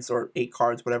 cards or 8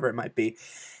 cards, whatever it might be,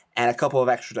 and a couple of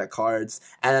extra deck cards.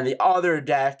 And then the other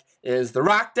deck is the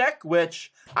Rock deck,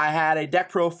 which I had a deck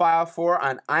profile for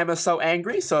on I'm So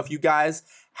Angry. So if you guys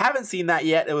haven't seen that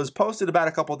yet, it was posted about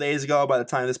a couple days ago. By the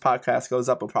time this podcast goes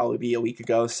up, it'll probably be a week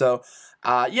ago. So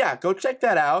yeah, go check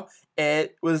that out.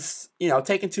 It was,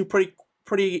 taken to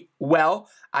pretty well.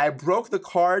 I broke the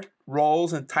card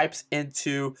roles and types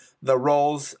into the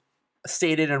roles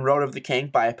stated in Road of the King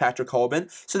by Patrick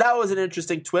Holben. So that was an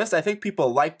interesting twist. I think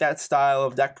people like that style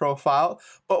of deck profile.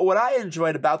 But what I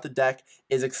enjoyed about the deck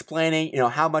is explaining,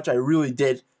 how much I really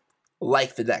did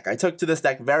like the deck. I took to this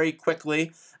deck very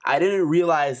quickly. I didn't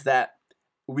realize that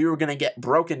we were going to get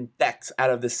broken decks out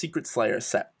of the Secret Slayer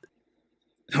set.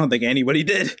 I don't think anybody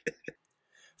did.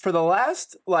 For the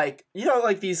last,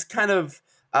 these kind of,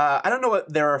 I don't know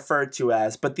what they're referred to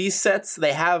as, but these sets,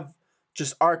 they have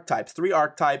just archetypes, 3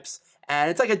 archetypes, and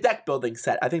it's like a deck building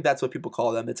set. I think that's what people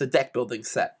call them. It's a deck building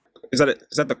set. Is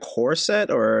that the core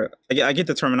set, or I get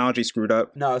the terminology screwed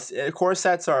up? No, core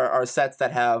sets are sets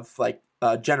that have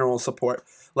general support,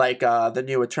 like the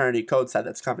new Eternity Code set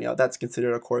that's coming out. That's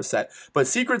considered a core set. But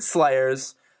Secret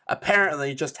Slayers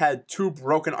apparently just had 2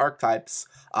 broken archetypes.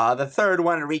 The third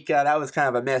one, Rika, that was kind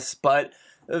of a miss, but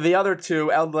the other 2,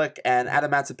 Eldlik and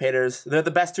Adamancipators, they're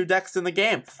the best 2 decks in the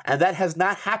game. And that has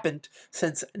not happened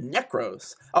since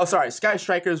Necros. Oh, sorry, Sky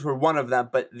Strikers were one of them,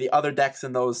 but the other decks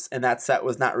in that set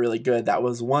was not really good. That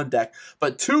was 1 deck.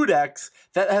 But 2 decks,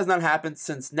 that has not happened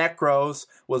since Necros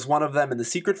was one of them in the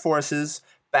Secret Forces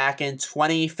back in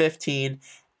 2015.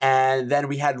 And then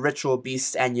we had Ritual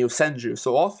Beast and Yosenju.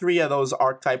 So all three of those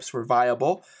archetypes were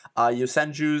viable.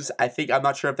 Yosenju's, I'm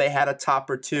not sure if they had a top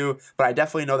or two, but I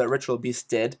definitely know that Ritual Beast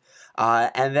did.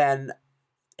 And then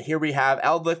here we have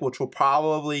Eldlik, which will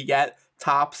probably get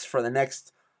tops for the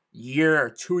next year or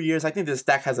 2 years. I think this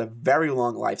deck has a very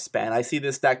long lifespan. I see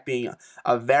this deck being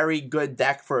a very good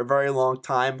deck for a very long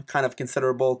time, kind of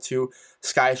considerable to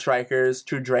Sky Strikers,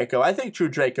 True Draco. I think True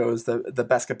Draco is the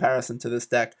best comparison to this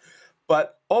deck.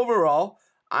 But overall,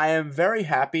 I am very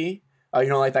happy. You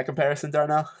don't like that comparison,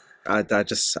 Darnell? I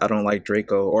don't like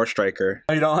Draco or Striker.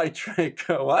 You don't like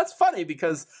Draco? Well, that's funny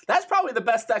because that's probably the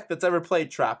best deck that's ever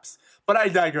played Traps. But I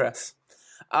digress.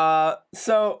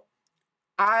 So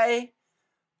I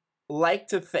like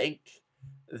to think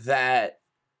that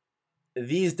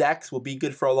these decks will be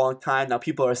good for a long time. Now,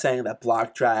 people are saying that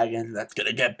Block Dragon, that's going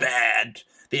to get banned.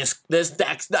 This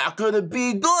deck's not going to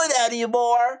be good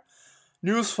anymore.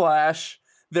 Newsflash,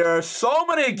 there are so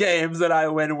many games that I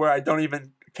win where I don't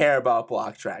even care about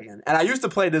Block Dragon. And I used to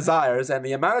play Desires, and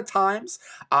the amount of times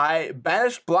I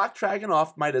banished Block Dragon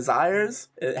off my Desires,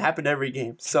 it happened every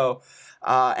game. So,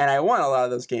 and I won a lot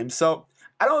of those games. So,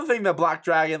 I don't think that Block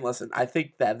Dragon, listen, I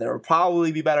think that there will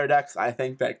probably be better decks. I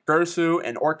think that Girsu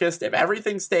and Orcust, if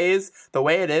everything stays the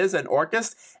way it is in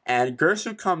Orcust, and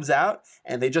Girsu comes out,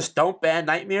 and they just don't ban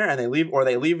Nightmare, and they leave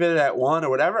it at 1 or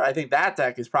whatever, I think that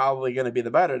deck is probably going to be the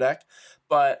better deck.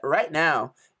 But right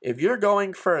now, if you're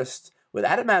going first with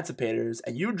Adamantipator's,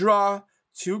 and you draw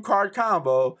 2-card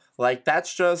combo, like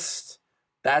that's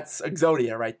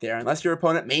Exodia right there. Unless your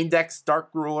opponent main decks Dark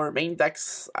Ruler, main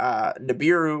decks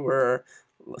Nibiru, or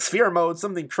Sphere Mode,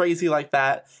 something crazy like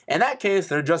that. In that case,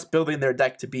 they're just building their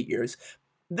deck to beat yours.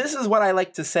 This is what I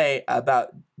like to say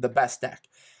about the best deck.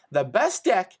 The best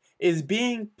deck is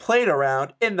being played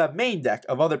around in the main deck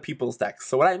of other people's decks.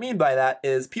 So what I mean by that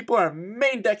is people are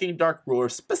main decking Dark Ruler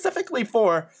specifically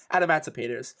for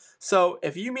Adamantipator's. So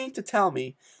if you mean to tell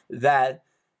me that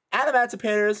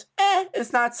Adamantipator's,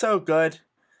 it's not so good,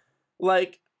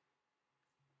 like,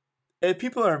 if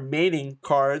people are maining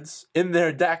cards in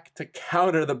their deck to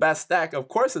counter the best deck, of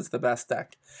course it's the best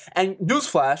deck. And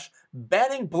newsflash,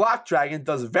 banning Block Dragon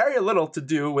does very little to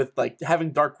do with, like,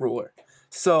 having Dark Ruler.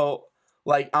 So,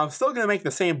 like, I'm still going to make the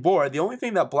same board. The only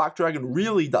thing that Block Dragon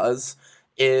really does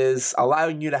is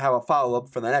allowing you to have a follow-up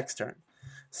for the next turn.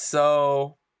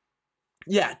 So,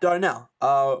 yeah, Darnell,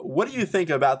 what do you think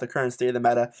about the current state of the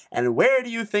meta, and where do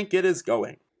you think it is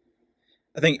going?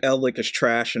 I think Eldlik is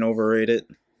trash and overrated.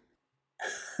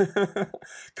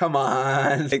 Come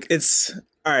on. Like, it's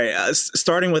all right.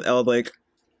 Starting with Eldlik,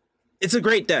 it's a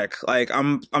great deck. Like,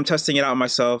 I'm testing it out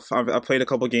myself. I played a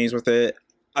couple games with it.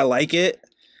 I like it.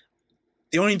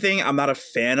 The only thing I'm not a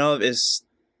fan of is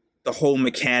the whole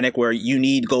mechanic where you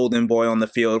need Golden Boy on the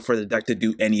field for the deck to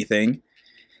do anything.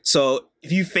 So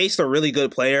if you face a really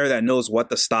good player that knows what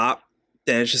to stop,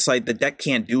 then it's just like the deck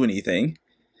can't do anything.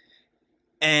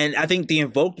 And I think the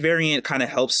invoked variant kind of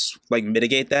helps like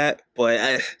mitigate that.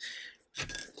 But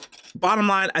bottom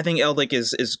line, I think Eldlik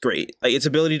is great. Like, its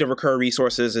ability to recur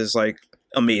resources is like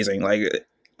amazing. Like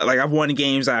I've won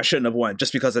games that I shouldn't have won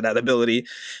just because of that ability.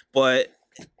 But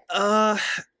I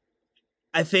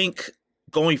think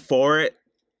going forward,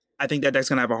 I think that deck's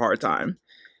gonna have a hard time.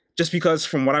 Just because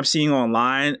from what I'm seeing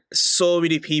online, so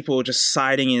many people just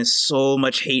siding in so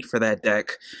much hate for that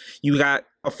deck. You got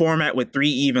a format with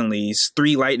 3 Evenlies,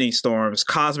 3 Lightning Storms,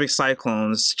 Cosmic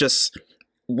Cyclones, just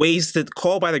ways to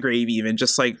call by the grave even,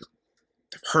 just like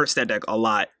hurts that deck a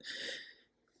lot.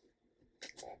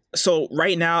 So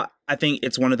right now, I think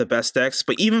it's one of the best decks,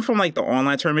 but even from like the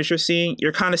online tournaments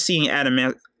you're kind of seeing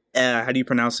how do you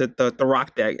pronounce it? The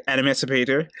rock deck,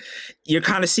 Adamantipator. You're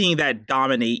kind of seeing that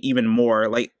dominate even more,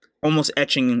 like almost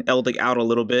etching Eldlik out a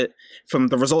little bit from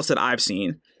the results that I've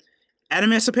seen.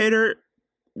 Adamantipator,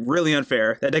 really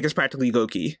unfair. That deck is practically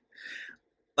Goki.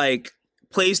 Like,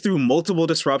 plays through multiple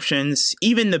disruptions,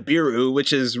 even Nibiru,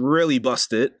 which is really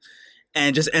busted,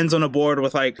 and just ends on a board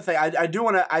with like. I do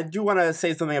want to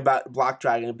say something about Block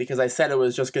Dragon because I said it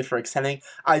was just good for extending.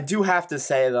 I do have to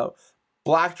say though,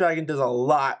 Block Dragon does a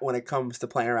lot when it comes to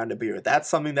playing around Nibiru. That's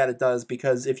something that it does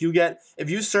because if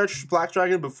you search Block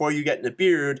Dragon before you get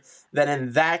Nibiru, then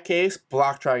in that case,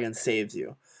 Block Dragon saves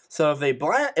you. So if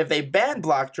they ban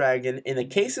Block Dragon in the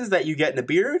cases that you get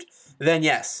Nibiru, then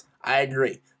yes, I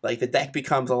agree. Like, the deck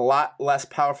becomes a lot less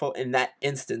powerful in that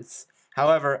instance.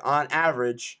 However, on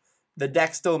average, the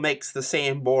deck still makes the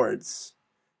same boards.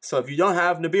 So if you don't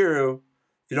have Nibiru,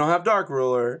 if you don't have Dark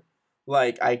Ruler,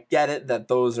 like, I get it that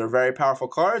those are very powerful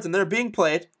cards and they're being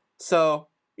played. So,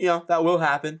 that will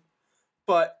happen.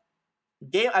 But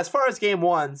as far as game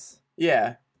ones,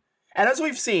 yeah. And as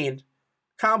we've seen,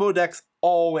 combo decks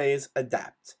always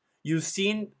adapt. You've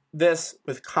seen this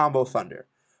with Combo Thunder.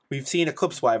 We've seen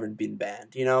Eclipse Wyvern being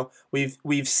banned. You know,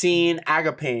 we've seen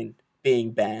Agapane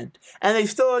being banned, and they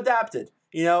still adapted.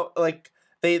 You know, like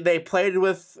they played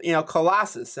with, you know,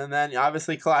 Colossus, and then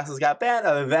obviously Colossus got banned.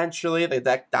 Eventually, the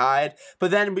deck died, but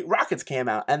then Rockets came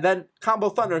out, and then Combo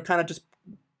Thunder kind of just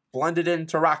blended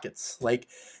into Rockets. Like,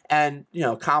 and you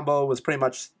know, Combo was pretty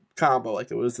much Combo, like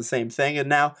it was the same thing. And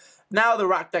now the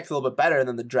Rock deck's a little bit better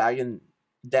than the Dragon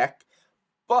deck,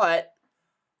 but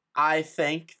I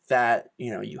think that,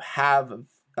 you know, you have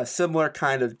a similar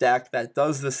kind of deck that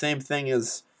does the same thing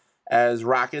as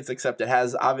Rockets, except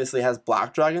it obviously has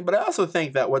Black Dragon. But I also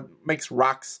think that what makes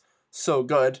Rocks so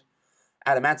good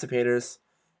at Emancipators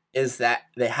is that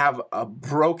they have a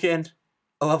broken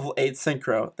level 8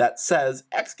 synchro that says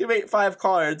excavate 5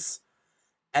 cards,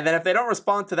 and then if they don't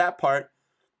respond to that part,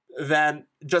 then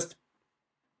just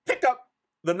pick up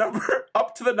the number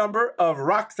up to the number of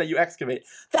rocks that you excavate.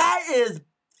 That is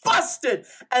busted.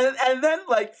 And then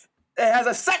like it has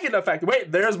a second effect.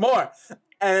 Wait, there's more.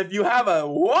 And if you have a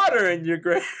water in your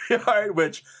graveyard,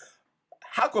 which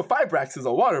Halqifibrax is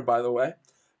a water, by the way,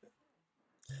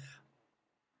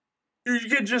 you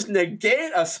can just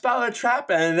negate a spell or trap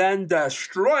and then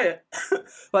destroy it.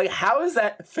 Like, how is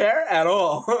that fair at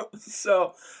all?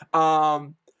 So,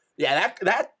 yeah,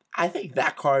 that I think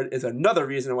that card is another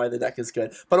reason why the deck is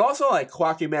good. But also, like,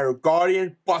 Quakimeru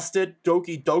Guardian, busted.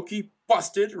 Doki Doki,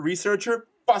 busted. Researcher,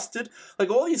 busted. Like,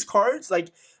 all these cards, like,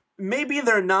 maybe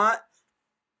they're not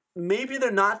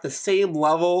the same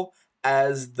level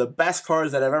as the best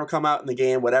cards that have ever come out in the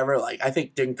game, whatever. Like, I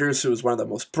think Dingirsu is one of the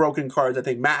most broken cards. I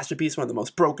think Masterpiece is one of the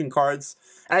most broken cards.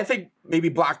 And I think maybe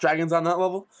Black Dragon's on that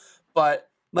level. But,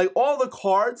 like, all the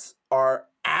cards are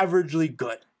averagely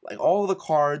good. Like, all the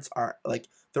cards are, like,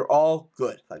 they're all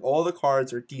good. Like, all the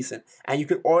cards are decent. And you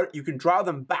can draw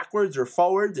them backwards or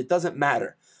forwards. It doesn't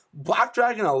matter. Black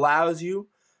Dragon allows you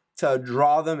to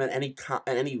draw them in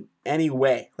any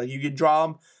way. Like, you could draw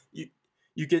them.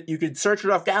 You could search it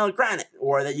off Gallant Granite,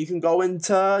 or that you can go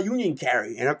into Union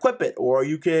Carry and equip it, or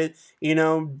you could, you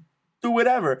know, do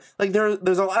whatever. Like,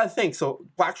 there's a lot of things. So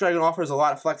Black Dragon offers a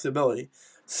lot of flexibility.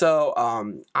 So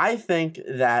I think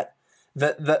that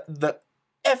the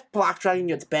if Black Dragon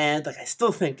gets banned, like, I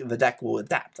still think the deck will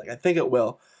adapt. Like, I think it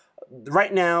will.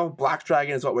 Right now, Black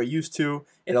Dragon is what we're used to.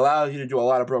 It allows you to do a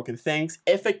lot of broken things.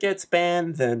 If it gets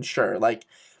banned, then sure. Like,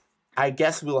 I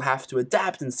guess we'll have to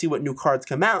adapt and see what new cards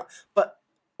come out. But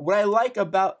what I like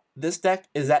about this deck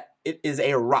is that it is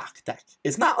a rock deck.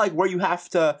 It's not like where you have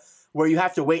to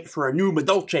wait for a new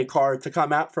Madolche card to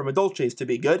come out for Madolches to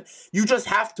be good. You just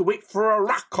have to wait for a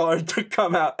rock card to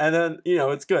come out, and then, you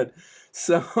know, it's good.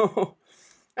 So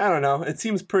I don't know. It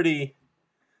seems pretty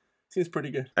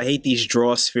good. I hate these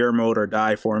draw sphere mode or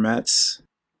die formats.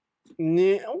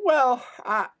 Yeah, well,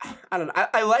 I don't know.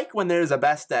 I like when there's a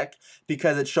best deck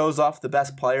because it shows off the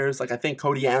best players. Like, I think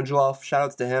Cody Angeloff,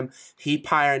 shoutouts to him, he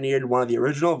pioneered one of the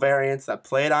original variants that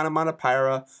played on Amana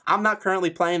Pyra. I'm not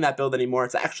currently playing that build anymore.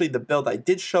 It's actually the build I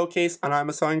did showcase on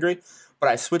I'm So Angry, but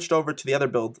I switched over to the other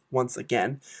build once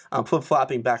again. I'm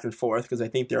flip-flopping back and forth because I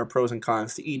think there are pros and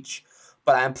cons to each.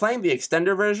 But I'm playing the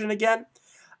extender version again.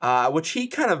 Which he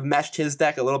kind of meshed his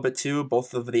deck a little bit too,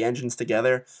 both of the engines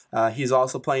together. He's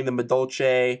also playing the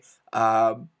Madolche,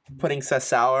 putting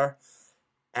Sessaur,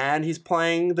 and he's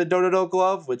playing the Dododo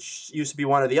Glove, which used to be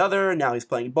one or the other, now he's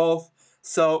playing both.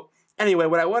 So anyway,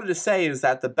 what I wanted to say is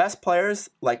that the best players,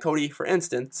 like Cody for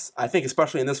instance, I think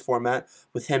especially in this format,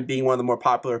 with him being one of the more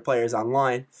popular players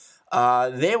online,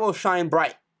 they will shine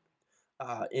bright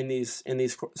in these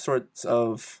sorts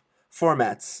of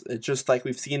formats. It's just like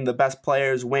we've seen the best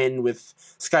players win with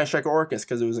Sky Striker Orcus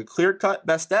because it was a clear-cut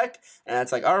best deck, and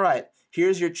it's like, all right,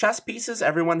 here's your chess pieces.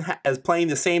 Everyone is playing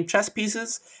the same chess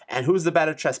pieces, and who's the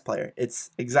better chess player? It's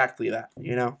exactly that,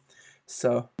 you know?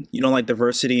 So You don't like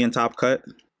diversity in Top Cut?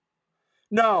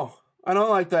 no, I don't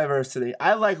like diversity.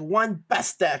 I like one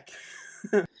best deck.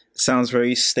 Sounds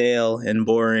very stale and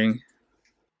boring.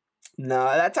 No,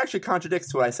 that actually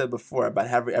contradicts what I said before about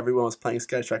how everyone was playing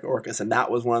Sky Striker Orcus, and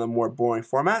that was one of the more boring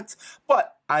formats.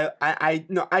 But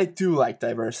I do like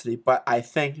diversity, but I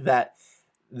think that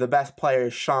the best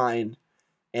players shine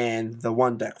in the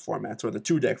one deck formats or the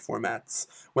 2 deck formats.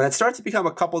 When it starts to become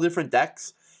a couple different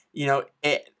decks, you know,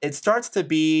 it starts to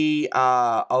be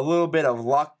a little bit of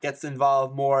luck gets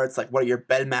involved more. It's like, what are your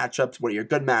bad matchups? What are your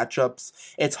good matchups?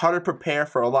 It's harder to prepare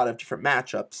for a lot of different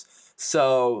matchups.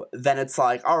 So then it's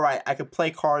like, all right, I could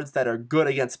play cards that are good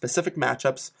against specific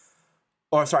matchups,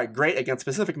 or sorry, great against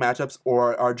specific matchups,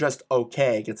 or are just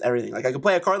okay against everything. Like, I could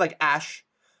play a card like Ash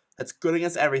that's good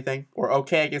against everything or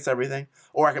okay against everything,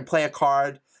 or I can play a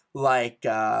card like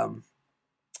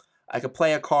I could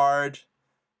play a card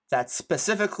that's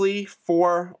specifically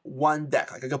for one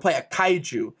deck. Like I could play a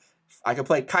kaiju. I could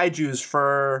play kaijus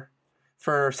for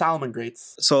Salomon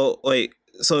Greats. So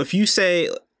if you say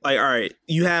like, all right,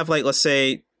 you have like, let's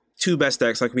say 2 best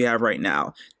decks like we have right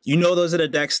now. You know those are the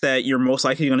decks that you're most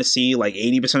likely going to see like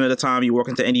 80% of the time you walk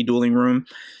into any dueling room.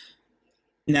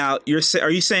 Now, are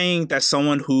you saying that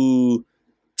someone who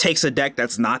takes a deck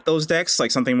that's not those decks,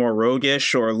 like something more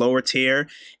roguish or lower tier,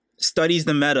 studies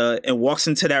the meta and walks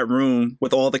into that room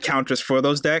with all the counters for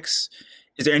those decks?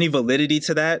 Is there any validity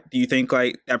to that? Do you think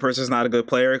like that person's not a good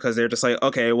player because they're just like,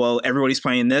 okay, well, everybody's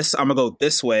playing this, I'm gonna go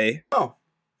this way? No,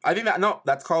 I think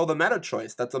that's called a meta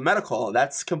choice. That's a meta call.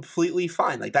 That's completely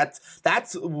fine. Like that's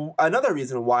another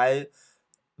reason why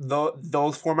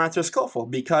those formats are skillful,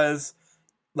 because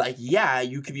like, yeah,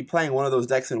 you could be playing one of those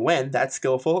decks and win. That's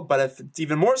skillful. But if it's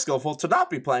even more skillful to not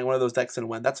be playing one of those decks and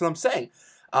win, that's what I'm saying.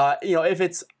 If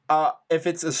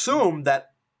it's assumed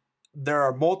that there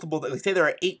are multiple, like say there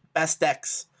are 8 best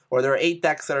decks, or there are 8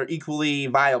 decks that are equally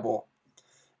viable,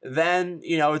 then,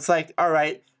 it's like, all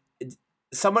right,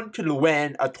 someone could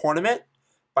win a tournament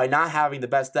by not having the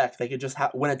best deck. They could just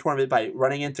win a tournament by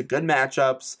running into good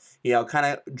matchups, kind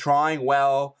of drawing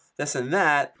well, this and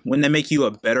that. Wouldn't that make you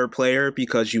a better player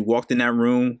because you walked in that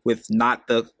room with not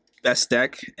the best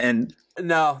deck? And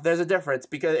no, there's a difference,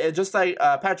 because it just like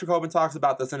Patrick Hoban talks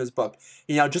about this in his book.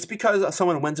 Just because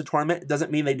someone wins a tournament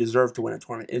doesn't mean they deserve to win a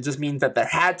tournament. It just means that there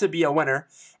had to be a winner.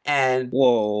 And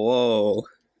whoa.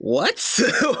 What?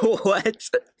 What?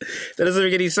 That doesn't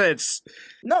make any sense.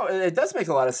 No, it does make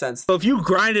a lot of sense. So if you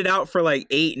grind it out for like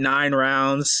 8-9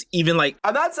 rounds, even like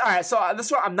all right. So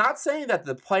this one, I'm not saying that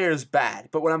the player is bad,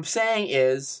 but what I'm saying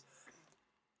is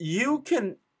you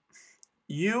can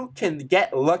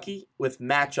get lucky with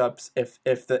matchups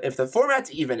if the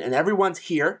format's even and everyone's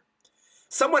here.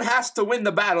 Someone has to win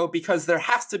the battle because there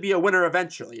has to be a winner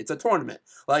eventually. It's a tournament.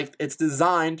 Like, it's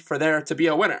designed for there to be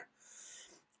a winner.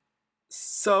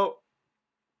 So,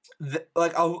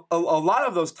 like a lot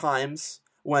of those times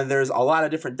when there's a lot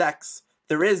of different decks,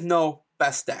 there is no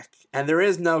best deck, and there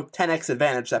is no 10x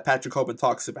advantage that Patrick Hoban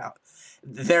talks about.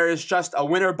 There is just a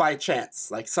winner by chance.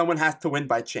 Like, someone has to win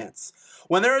by chance.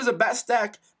 When there is a best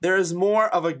deck, there is more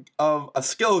of a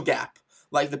skill gap.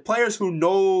 Like, the players who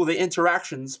know the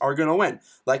interactions are going to win.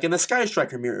 Like in the Sky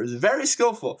Striker mirror, it was very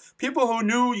skillful. People who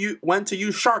knew when to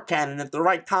use Shark Cannon at the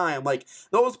right time, like,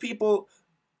 those people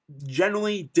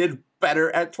generally did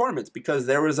better at tournaments because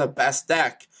there was a best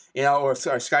deck, or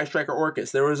Sky Striker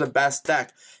Orcus. There was a best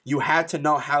deck. You had to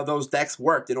know how those decks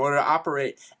worked in order to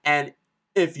operate. And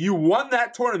if you won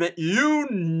that tournament, you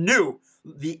knew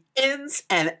the ins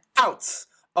and outs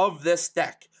of this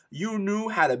deck. You knew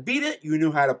how to beat it. You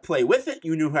knew how to play with it.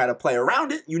 You knew how to play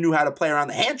around it. You knew how to play around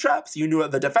the hand traps. You knew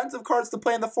the defensive cards to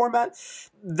play in the format.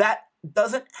 That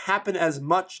doesn't happen as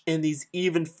much in these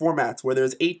even formats where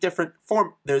there's 8 different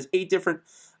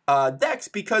decks,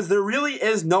 because there really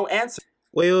is no answer.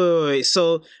 Wait.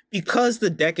 So because the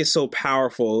deck is so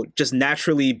powerful, just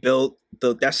naturally built,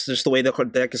 that's just the way the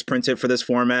deck is printed for this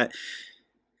format.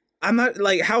 I'm not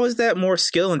like, how is that more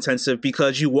skill intensive?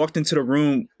 Because you walked into the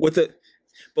room with a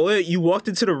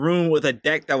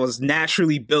deck that was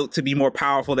naturally built to be more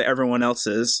powerful than everyone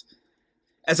else's.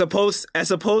 As opposed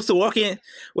to walking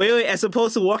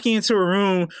into a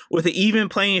room with an even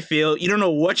playing field, you don't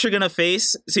know what you're gonna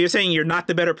face. So you're saying you're not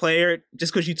the better player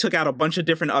just because you took out a bunch of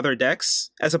different other decks,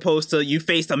 as opposed to you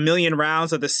faced a million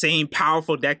rounds of the same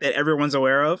powerful deck that everyone's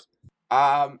aware of?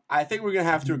 I think we're gonna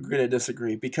have to agree to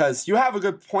disagree, because you have a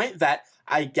good point that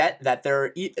I get that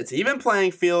it's even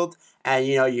playing field, and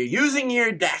you're using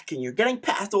your deck and you're getting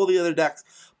past all the other decks.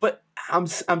 But I'm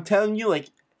telling you,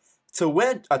 like, to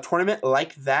win a tournament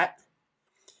like that,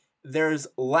 there's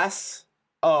less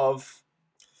of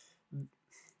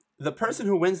the person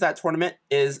who wins that tournament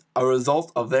is a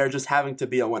result of there just having to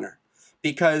be a winner,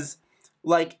 because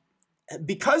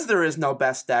there is no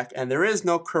best deck and there is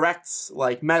no correct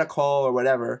like meta call or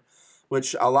whatever,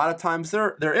 which a lot of times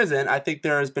there isn't. I think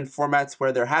there has been formats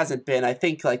where there hasn't been. I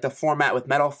think like the format with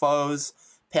Metal Foes,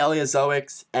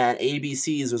 Paleozoics, and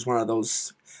ABCs was one of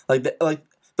those.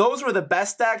 Those were the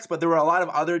best decks, but there were a lot of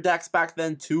other decks back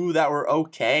then too that were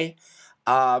okay.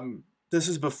 This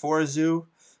was before Zoo,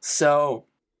 so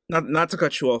not to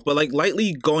cut you off, but like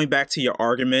lightly going back to your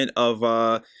argument of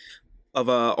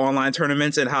online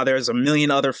tournaments and how there's a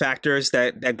million other factors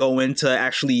that go into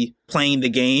actually playing the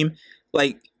game.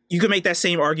 Like, you can make that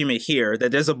same argument here,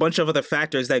 that there's a bunch of other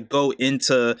factors that go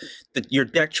into your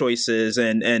deck choices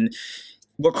and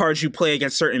what cards you play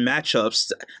against certain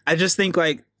matchups. I just think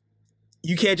like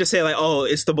you can't just say like, oh,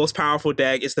 it's the most powerful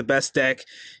deck, it's the best deck,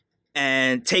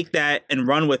 and take that and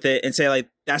run with it and say like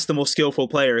that's the most skillful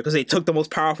player because they took the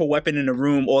most powerful weapon in the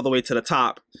room all the way to the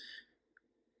top.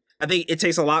 I think it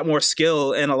takes a lot more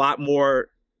skill and a lot more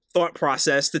thought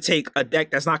process to take a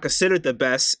deck that's not considered the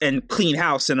best and clean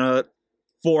house in a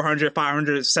 400,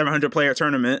 500, 700 player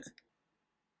tournament.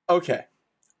 Okay.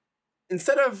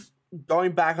 Instead of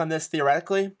going back on this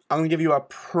theoretically, I'm going to give you a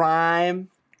prime,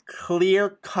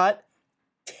 clear-cut,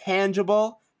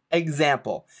 tangible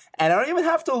example. And I don't even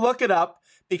have to look it up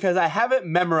because I have it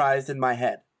memorized in my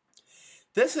head.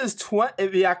 This is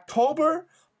the October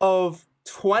of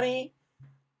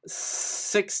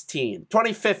 2015.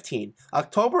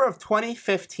 October of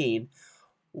 2015.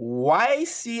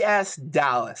 YCS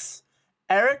Dallas.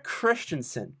 Eric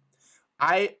Christensen.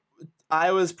 I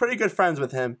was pretty good friends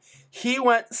with him. He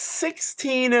went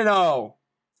 16-0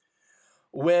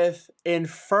 with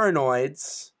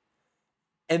Infernoids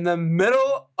in the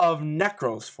middle of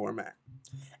Necros format.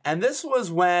 And this was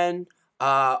when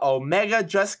Omega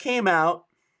just came out.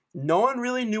 No one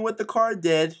really knew what the card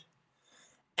did.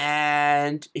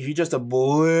 And he just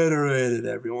obliterated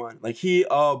everyone. Like, he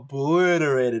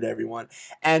obliterated everyone.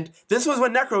 And this was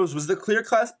when Necros was the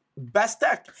clear-cut best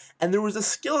deck. And there was a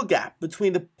skill gap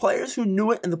between the players who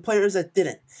knew it and the players that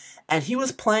didn't. And he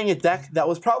was playing a deck that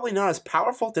was probably not as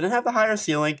powerful, didn't have the higher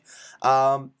ceiling,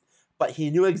 but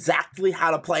he knew exactly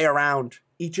how to play around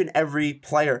each and every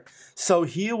player. So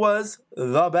he was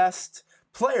the best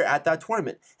player at that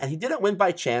tournament. And he didn't win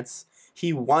by chance.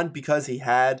 He won because he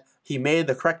made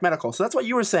the correct medical. So that's what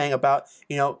you were saying about,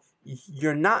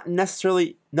 you're not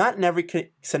necessarily, not in every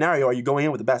scenario are you going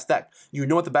in with the best deck. You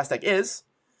know what the best deck is.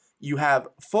 You have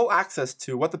full access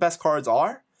to what the best cards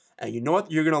are, and you know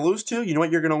what you're going to lose to, you know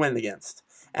what you're going to win against.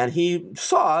 And he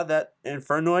saw that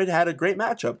Infernoid had a great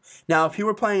matchup. Now, if he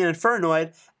were playing an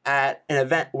Infernoid at an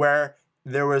event where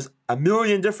there was a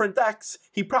million different decks,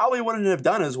 he probably wouldn't have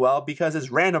done as well because it's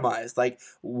randomized, like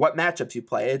what matchups you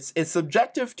play. It's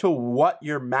subjective to what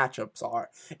your matchups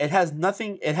are. It has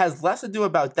less to do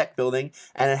about deck building,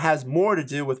 and it has more to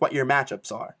do with what your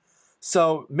matchups are.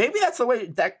 So maybe that's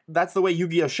the way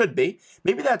Yu-Gi-Oh! Should be.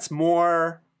 Maybe that's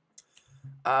more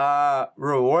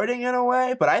rewarding in a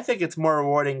way, but I think it's more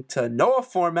rewarding to know a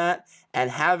format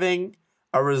and having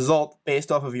a result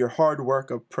based off of your hard work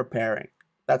of preparing.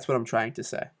 That's what I'm trying to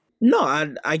say.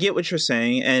 No, I get what you're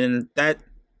saying, and that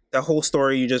the whole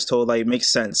story you just told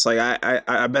makes sense. Like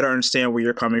I better understand where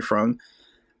you're coming from.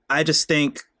 I just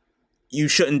think you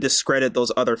shouldn't discredit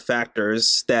those other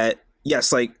factors that,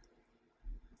 yes, like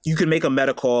you can make a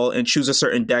meta call and choose a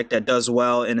certain deck that does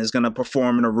well and is going to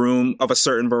perform in a room of a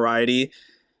certain variety.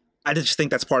 I just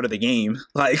think that's part of the game.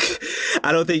 Like,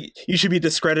 I don't think you should be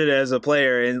discredited as a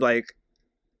player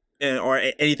or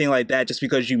anything like that just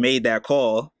because you made that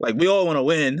call. Like, we all want to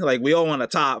win. Like, we all want to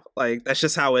top. Like, that's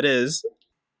just how it is.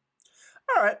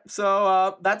 All right,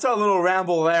 so that's our little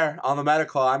ramble there on the meta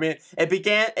call. I mean, it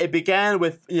began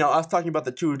with us talking about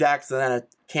the two decks, and then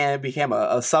it became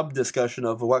a sub discussion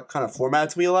of what kind of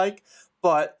formats we like.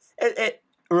 But it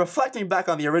reflecting back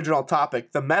on the original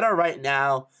topic, the meta right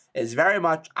now is very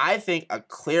much, I think, a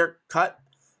clear cut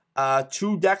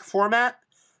 2-deck format.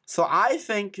 So I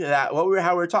think that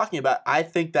how we're talking about, I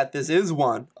think that this is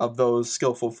one of those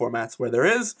skillful formats where there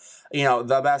is,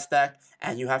 the best deck,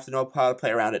 and you have to know how to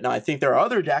play around it. Now, I think there are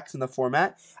other decks in the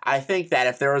format. I think that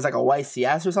if there was like a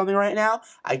YCS or something right now,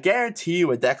 I guarantee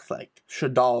you a deck like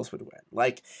Shadal's would win.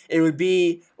 Like, it would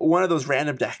be one of those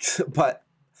random decks, but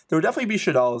there would definitely be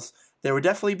Shadal's. There would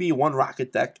definitely be one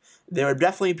Rocket deck. There would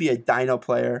definitely be a Dino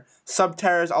player.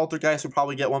 Subterra's Altergeist would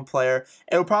probably get one player.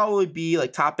 It would probably be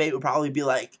like top 8 would probably be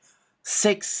like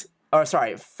 4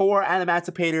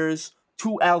 Animancipators,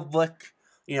 2 Elvlick,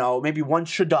 maybe one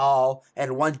Shadal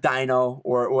and one Dino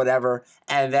or whatever,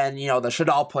 and then, the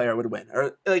Shadal player would win.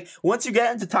 Or, like, once you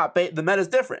get into top 8, the meta's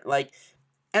different. Like,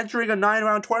 entering a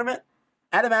 9-round tournament,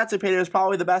 Animancipator is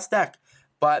probably the best deck.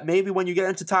 But maybe when you get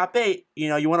into top 8,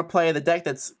 you want to play the deck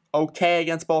that's okay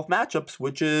against both matchups,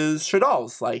 which is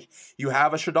Shadal's. Like, you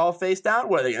have a Shadal face down,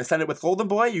 where they're going to send it with Golden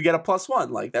Boy, you get a +1.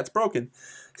 Like, that's broken.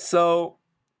 So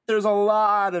there's a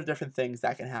lot of different things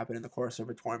that can happen in the course of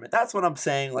a tournament. That's what I'm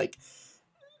saying. Like,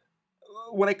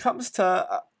 when it comes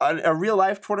to a real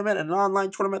life tournament and an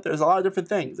online tournament, there's a lot of different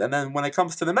things. And then when it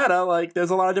comes to the meta, like, there's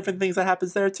a lot of different things that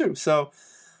happens there too. So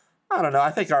I don't know.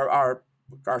 I think our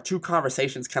two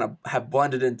conversations kind of have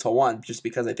blended into one, just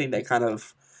because I think they kind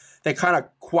of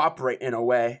cooperate in a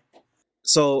way.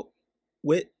 So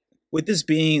with this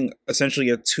being essentially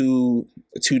a two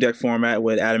deck format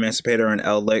with Animancipator and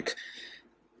Ellick,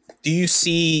 do you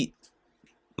see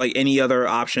like any other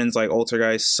options like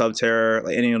Altergeist, Subterror,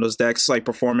 like any of those decks like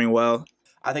performing well?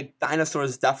 I think Dinosaur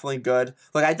is definitely good.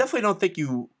 Like, I definitely don't think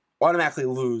you automatically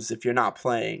lose if you're not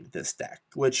playing this deck,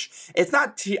 which it's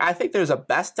not. I think there's a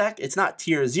best deck. It's not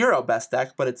tier 0 best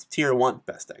deck, but it's tier 1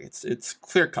 best deck. It's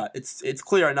clear cut. It's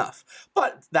clear enough.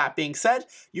 But that being said,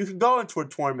 you can go into a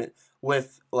tournament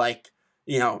with like,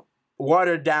 you know,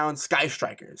 watered down Sky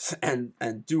Strikers and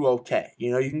do okay.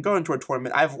 You know, you can go into a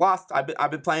tournament.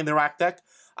 I've been playing the Rack deck.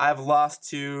 I've lost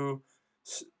to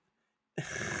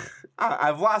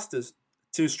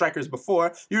two strikers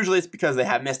before. Usually it's because they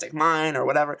have Mystic Mine or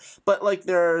whatever, but like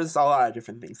there's a lot of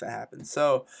different things that happen.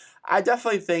 So I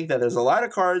definitely think that there's a lot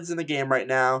of cards in the game right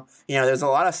now. You know, there's a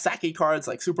lot of Saki cards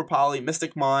like Super Poly,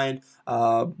 Mystic Mine,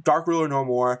 Dark Ruler No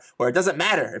More, where it doesn't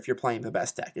matter if you're playing the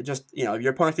best deck. It just, you know,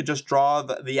 your opponent could just draw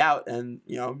the out and,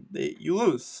 you know, you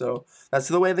lose. So that's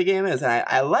the way the game is. And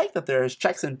I like that there's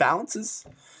checks and balances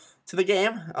to the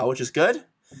game, which is good.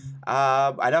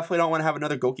 I definitely don't want to have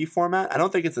another Goki format. I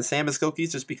don't think it's the same as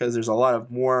Goki's just because there's a lot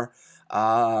of more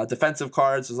defensive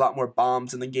cards. There's a lot more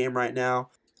bombs in the game right now.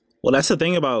 Well, that's the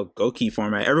thing about Goki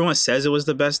format. Everyone says it was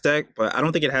the best deck, but I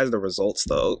don't think it has the results,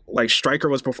 though. Like, Striker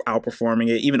was outperforming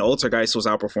it. Even Altergeist was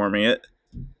outperforming it.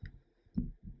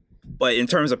 But in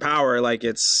terms of power, like,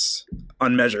 it's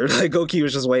unmeasured. Like, Goki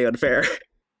was just way unfair.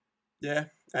 Yeah,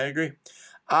 I agree.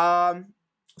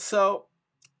 So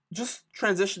just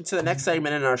transition to the next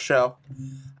segment in our show.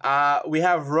 We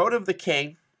have Road of the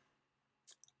King.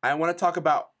 I want to talk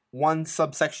about one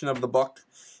subsection of the book.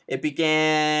 It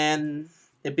begins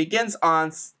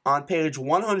on page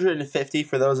 150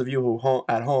 for those of you who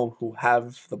at home who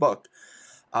have the book.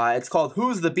 It's called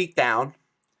Who's the Beatdown?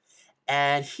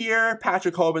 And here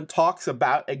Patrick Hoban talks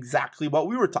about exactly what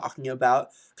we were talking about,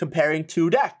 comparing two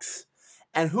decks.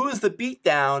 And Who's the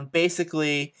Beatdown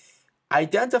basically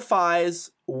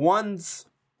identifies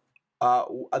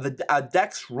a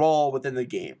deck's role within the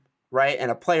game, right? And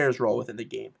a player's role within the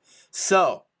game.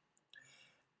 So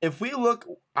if we look,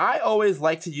 I always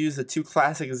like to use the two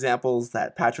classic examples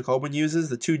that Patrick Hoban uses.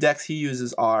 The two decks he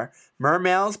uses are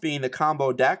Mermails being the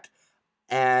combo deck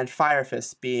and Fire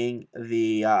Fist being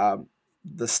the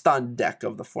stun deck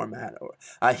of the format.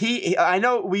 I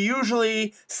know we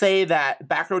usually say that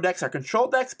back row decks are control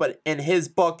decks, but in his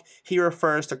book, he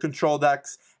refers to control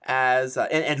decks as,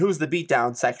 and Who's the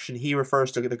Beatdown section, he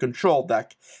refers to the control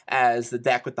deck as the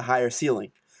deck with the higher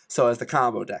ceiling, so as the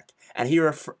combo deck. And he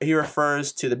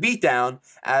refers to the Beatdown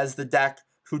as the deck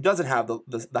who doesn't have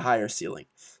the higher ceiling.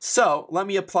 So let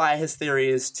me apply his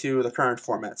theories to the current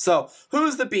format. So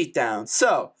Who's the Beatdown?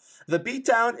 So the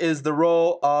Beatdown is the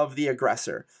role of the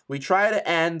aggressor. We try to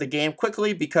end the game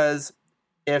quickly because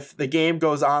if the game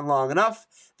goes on long enough,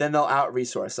 then they'll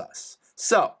out-resource us.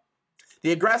 So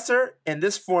the aggressor in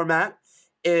this format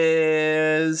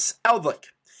is Eldlik,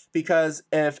 because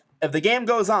if the game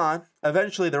goes on,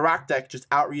 eventually the rock deck just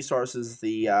out-resources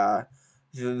the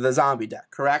zombie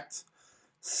deck, correct?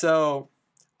 So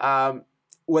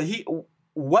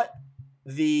what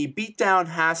the Beatdown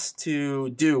has to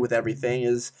do with everything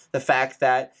is the fact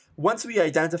that once we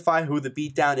identify who the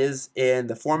Beatdown is in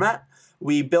the format,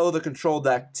 we build a control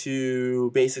deck to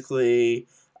basically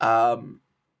beat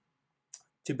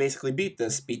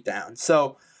this Beatdown.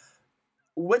 So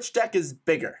which deck is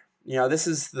bigger? You know, this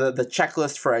is the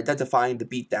checklist for identifying the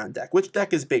Beatdown deck. Which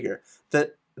deck is bigger?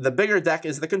 The bigger deck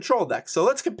is the control deck. So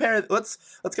let's compare this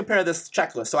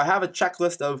checklist. So I have a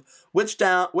checklist of which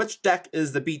deck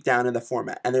is the Beatdown in the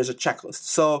format, and there's a checklist.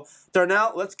 So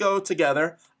Darnell, let's go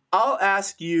together. I'll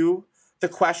ask you the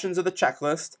questions of the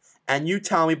checklist, and you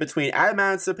tell me between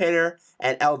Adamantipator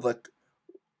and Eldlik,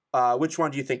 which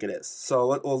one do you think it is?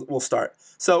 So we'll start.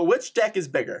 So which deck is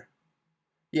bigger?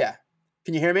 Yeah.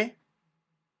 Can you hear me?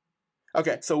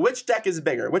 Okay, so which deck is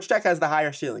bigger? Which deck has the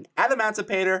higher ceiling?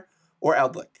 Adamantipator or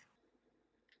Eldlik?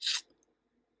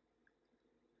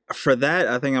 For that,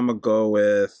 I think I'm gonna go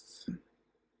with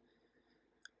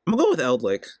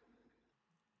Eldlik.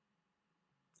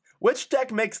 Which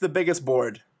deck makes the biggest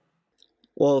board?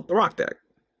 Well, the rock deck.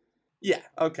 Yeah,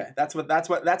 okay. That's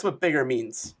what bigger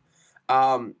means.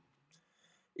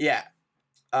 Yeah.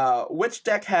 Which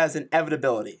deck has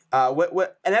inevitability?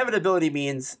 What inevitability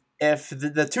means if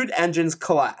the two engines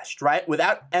clashed, right?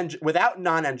 Without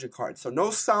non-engine cards. So no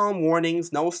solemn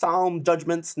warnings, no solemn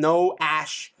judgments, no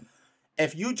ash.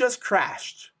 If you just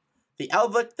crashed the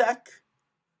Eldlik deck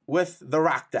with the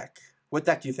rock deck, what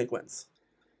deck do you think wins?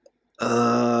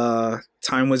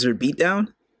 Time Wizard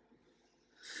Beatdown?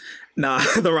 Nah,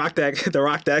 the rock deck.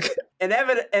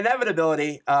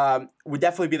 inevitability would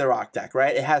definitely be the Rock deck,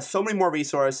 right? It has so many more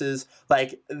resources.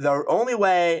 Like, the only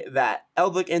way that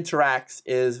Eldlik interacts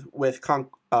is with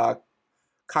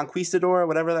Conquistador,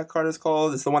 whatever that card is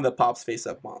called. It's the one that pops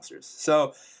face-up monsters.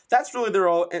 So that's really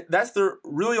their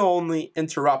really only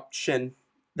interruption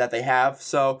that they have.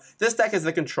 So this deck is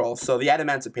the control. So the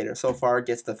Adamancipator so far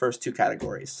gets the first two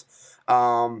categories.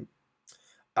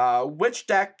 Which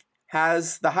deck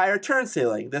has the higher turn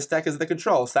ceiling? This deck is the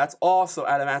control, so that's also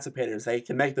Adamancipators. They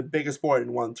can make the biggest board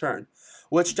in one turn.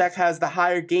 Which deck has the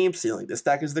higher game ceiling? This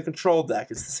deck is the control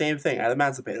deck. It's the same thing.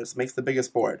 Adamancipators makes the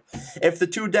biggest board. If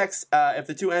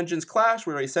the two engines clash,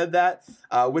 we already said that.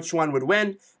 Which one would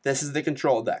win? This is the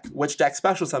control deck. Which deck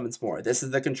special summons more? This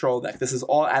is the control deck. This is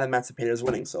all Adamancipators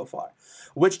winning so far.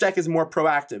 Which deck is more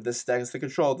proactive? This deck is the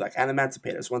control deck.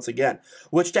 Adamancipators once again.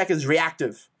 Which deck is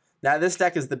reactive? Now this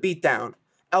deck is the beatdown.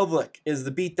 Eldlik is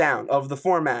the beatdown of the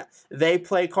format. They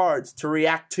play cards to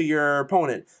react to your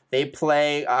opponent. They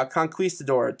play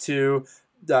Conquistador to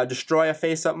destroy a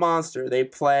face-up monster. They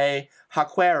play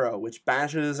Haquero, which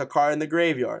banishes a card in the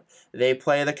graveyard. They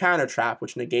play the Counter Trap,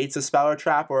 which negates a spell or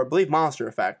trap or, I believe, monster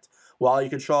effect, while you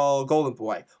control Golden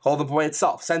Boy. Golden Boy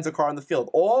itself sends a card on the field.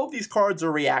 All of these cards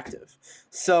are reactive.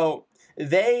 So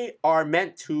they are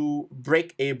meant to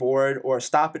break a board or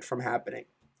stop it from happening.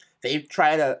 They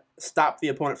try to stop the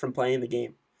opponent from playing the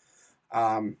game.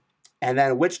 And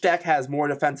then which deck has more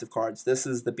defensive cards? This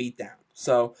is the beatdown.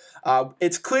 So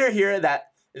it's clear here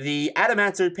that the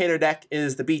Adamancipator deck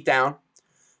is the beatdown,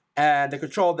 and the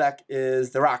control deck is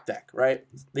the Rock deck, right?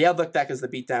 The Eldlik deck is the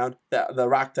beatdown. The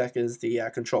Rock deck is the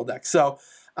control deck. So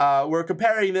we're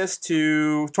comparing this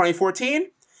to 2014,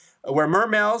 where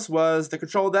Mermails was the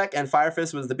control deck and Fire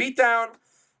Fist was the beatdown.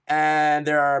 And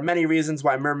there are many reasons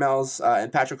why Mermails,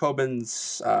 in Patrick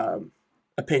Hoban's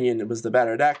opinion, it was the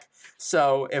better deck.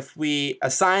 So if we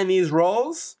assign these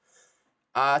roles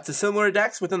to similar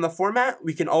decks within the format,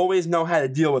 we can always know how to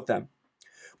deal with them,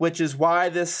 which is why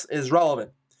this is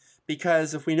relevant.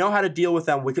 Because if we know how to deal with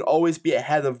them, we can always be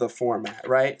ahead of the format,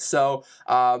 right? So,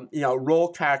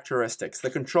 role characteristics. The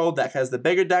control deck has the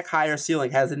bigger deck, higher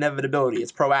ceiling, has inevitability.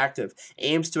 It's proactive,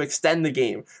 aims to extend the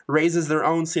game, raises their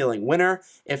own ceiling. Winner,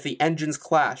 if the engines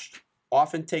clash,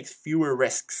 often takes fewer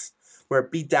risks, where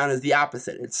beatdown is the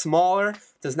opposite. It's smaller,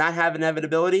 does not have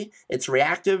inevitability, it's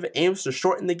reactive, aims to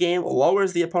shorten the game,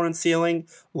 lowers the opponent's ceiling,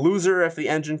 loser if the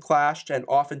engine clashed, and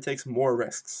often takes more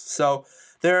risks. So,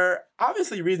 there are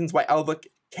obviously reasons why Eldlik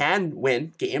can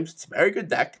win games. It's a very good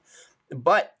deck.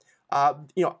 But,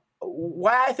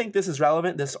 why I think this is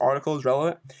relevant, this article is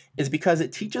relevant, is because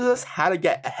it teaches us how to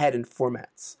get ahead in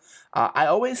formats. I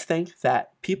always think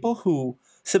that people who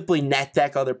simply net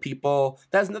deck other people,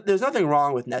 there's nothing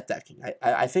wrong with net decking.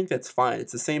 I think that's fine.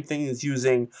 It's the same thing as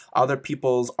using other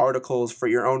people's articles for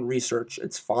your own research.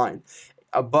 It's fine.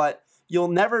 But you'll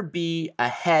never be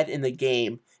ahead in the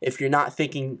game if you're not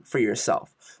thinking for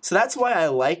yourself. So that's why I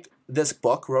like this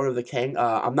book, Road of the King.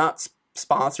 I'm not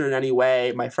sponsored in any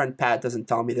way. My friend Pat doesn't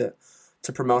tell me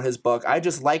to promote his book. I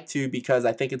just like to because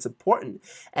I think it's important.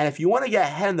 And if you want to get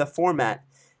ahead in the format,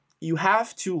 you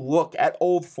have to look at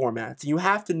old formats. You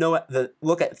have to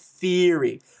look at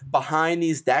theory behind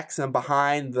these decks and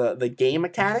behind the game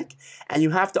mechanic. And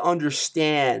you have to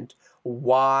understand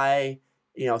why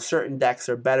certain decks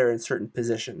are better in certain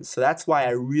positions. So that's why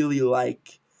I really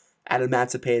like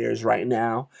Adamancipators right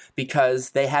now, because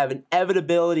they have an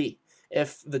inevitability.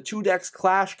 If the two decks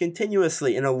clash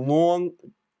continuously in a long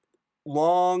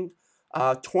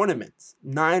tournament,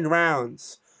 9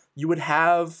 rounds, you would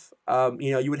have,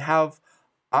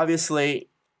 obviously,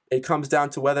 it comes down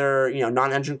to whether,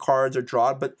 non-engine cards are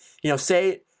drawn, but,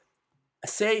 say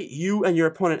you and your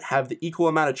opponent have the equal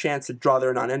amount of chance to draw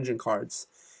their non-engine cards.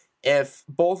 If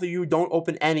both of you don't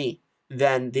open any,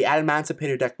 then the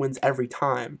Adamancipator deck wins every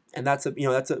time, and that's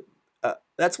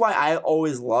why I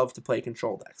always love to play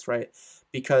control decks, right?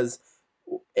 Because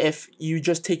if you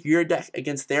just take your deck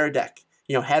against their deck,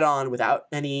 head on without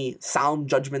any sound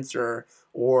judgments or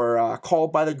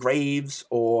called by the graves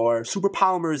or super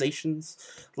polymerizations,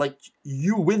 like,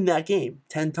 you win that game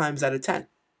 10 times out of 10.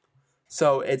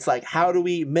 So it's like, how do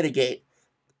we mitigate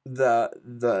the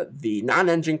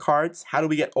non-engine cards? How do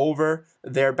we get over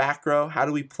their back row? How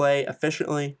do we play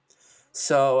efficiently?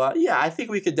 So I think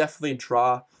we could definitely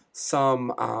draw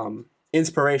some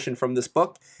inspiration from this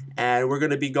book, and we're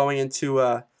going to be going into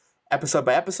episode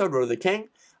by episode, Road of the King.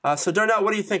 So Darnell,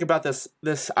 what do you think about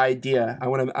this idea? I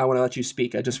want to let you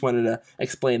speak. I just wanted to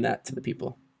explain that to the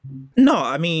people. No,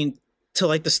 I mean,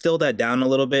 to distill that down a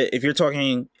little bit, if you're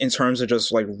talking in terms of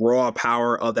just raw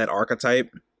power of that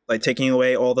archetype, taking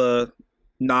away all the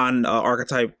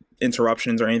non-archetype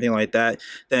interruptions or anything like that,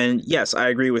 then yes, I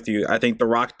agree with you. I think the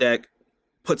Rock deck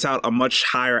puts out a much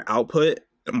higher output,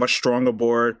 a much stronger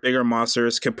board, bigger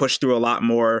monsters, can push through a lot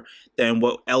more than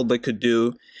what Eldlik could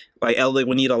do. Like, Eldlik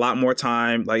would need a lot more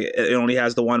time. Like, it only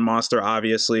has the one monster,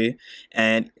 obviously.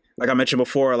 And like I mentioned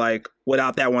before, like,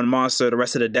 without that one monster, the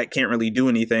rest of the deck can't really do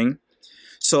anything.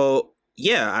 So,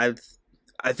 yeah,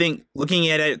 I think looking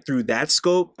at it through that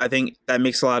scope, I think that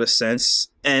makes a lot of sense.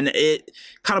 And it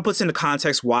kind of puts into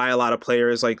context why a lot of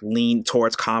players, like, lean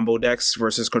towards combo decks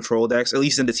versus control decks, at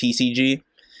least in the TCG.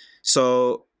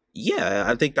 So, yeah,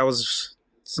 I think that was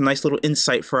some nice little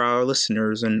insight for our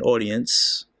listeners and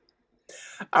audience.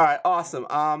 All right, awesome.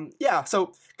 Yeah,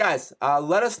 so guys,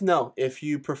 let us know if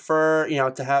you prefer,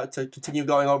 to continue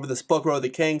going over this book, Road of the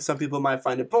King. Some people might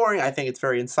find it boring. I think it's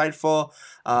very insightful.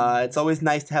 It's always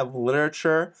nice to have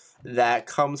literature that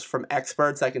comes from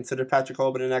experts. I consider Patrick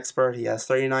Holben an expert. He has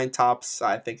 39 tops.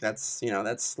 I think that's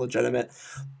legitimate.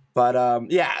 But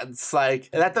yeah, it's like,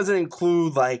 that doesn't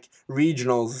include like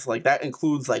regionals. Like, that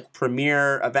includes like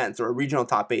premier events or regional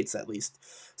top 8s at least.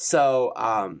 So,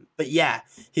 but yeah,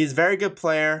 he's a very good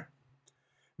player,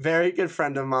 very good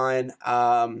friend of mine.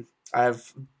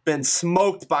 I've been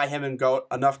smoked by him in GOAT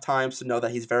enough times to know that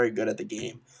he's very good at the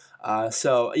game.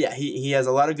 So yeah, he has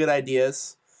a lot of good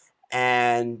ideas,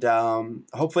 and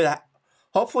hopefully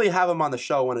have him on the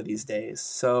show one of these days.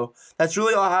 So that's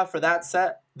really all I have for that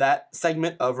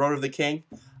segment of Road of the King.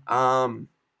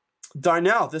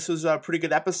 Darnell, this was a pretty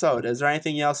good episode. Is there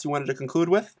anything else you wanted to conclude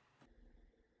with?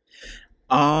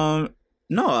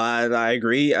 No, I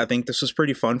agree. I think this was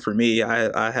pretty fun for me.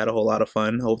 I had a whole lot of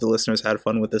fun. Hope the listeners had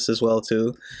fun with this as well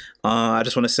too. I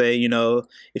just want to say,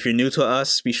 if you're new to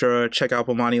us, be sure to check out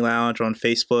Bomani Lounge on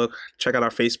Facebook. Check out our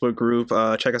Facebook group.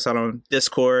 Check us out on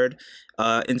Discord,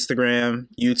 Instagram,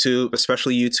 YouTube,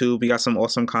 especially YouTube. We got some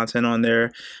awesome content on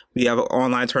there. We have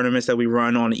online tournaments that we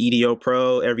run on EDO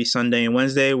Pro every Sunday and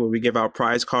Wednesday, where we give out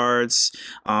prize cards,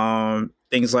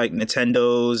 things like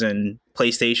Nintendos and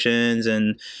PlayStations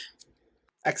and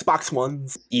Xbox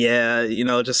Ones. Yeah,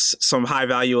 just some high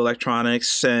value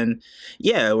electronics. And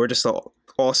yeah, we're just an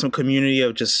awesome community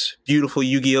of just beautiful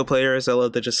Yu-Gi-Oh players that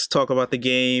love to just talk about the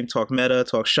game, talk meta,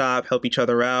 talk shop, help each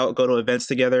other out, go to events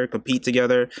together, compete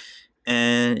together.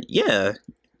 And yeah,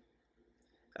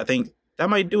 I think that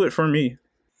might do it for me.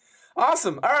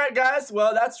 Awesome. All right, guys.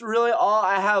 Well, that's really all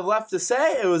I have left to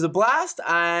say. It was a blast.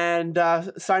 And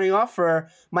signing off for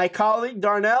my colleague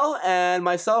Darnell and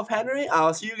myself, Henry,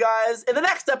 I'll see you guys in the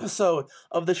next episode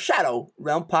of the Shadow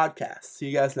Realm Podcast. See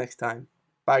you guys next time.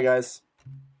 Bye, guys.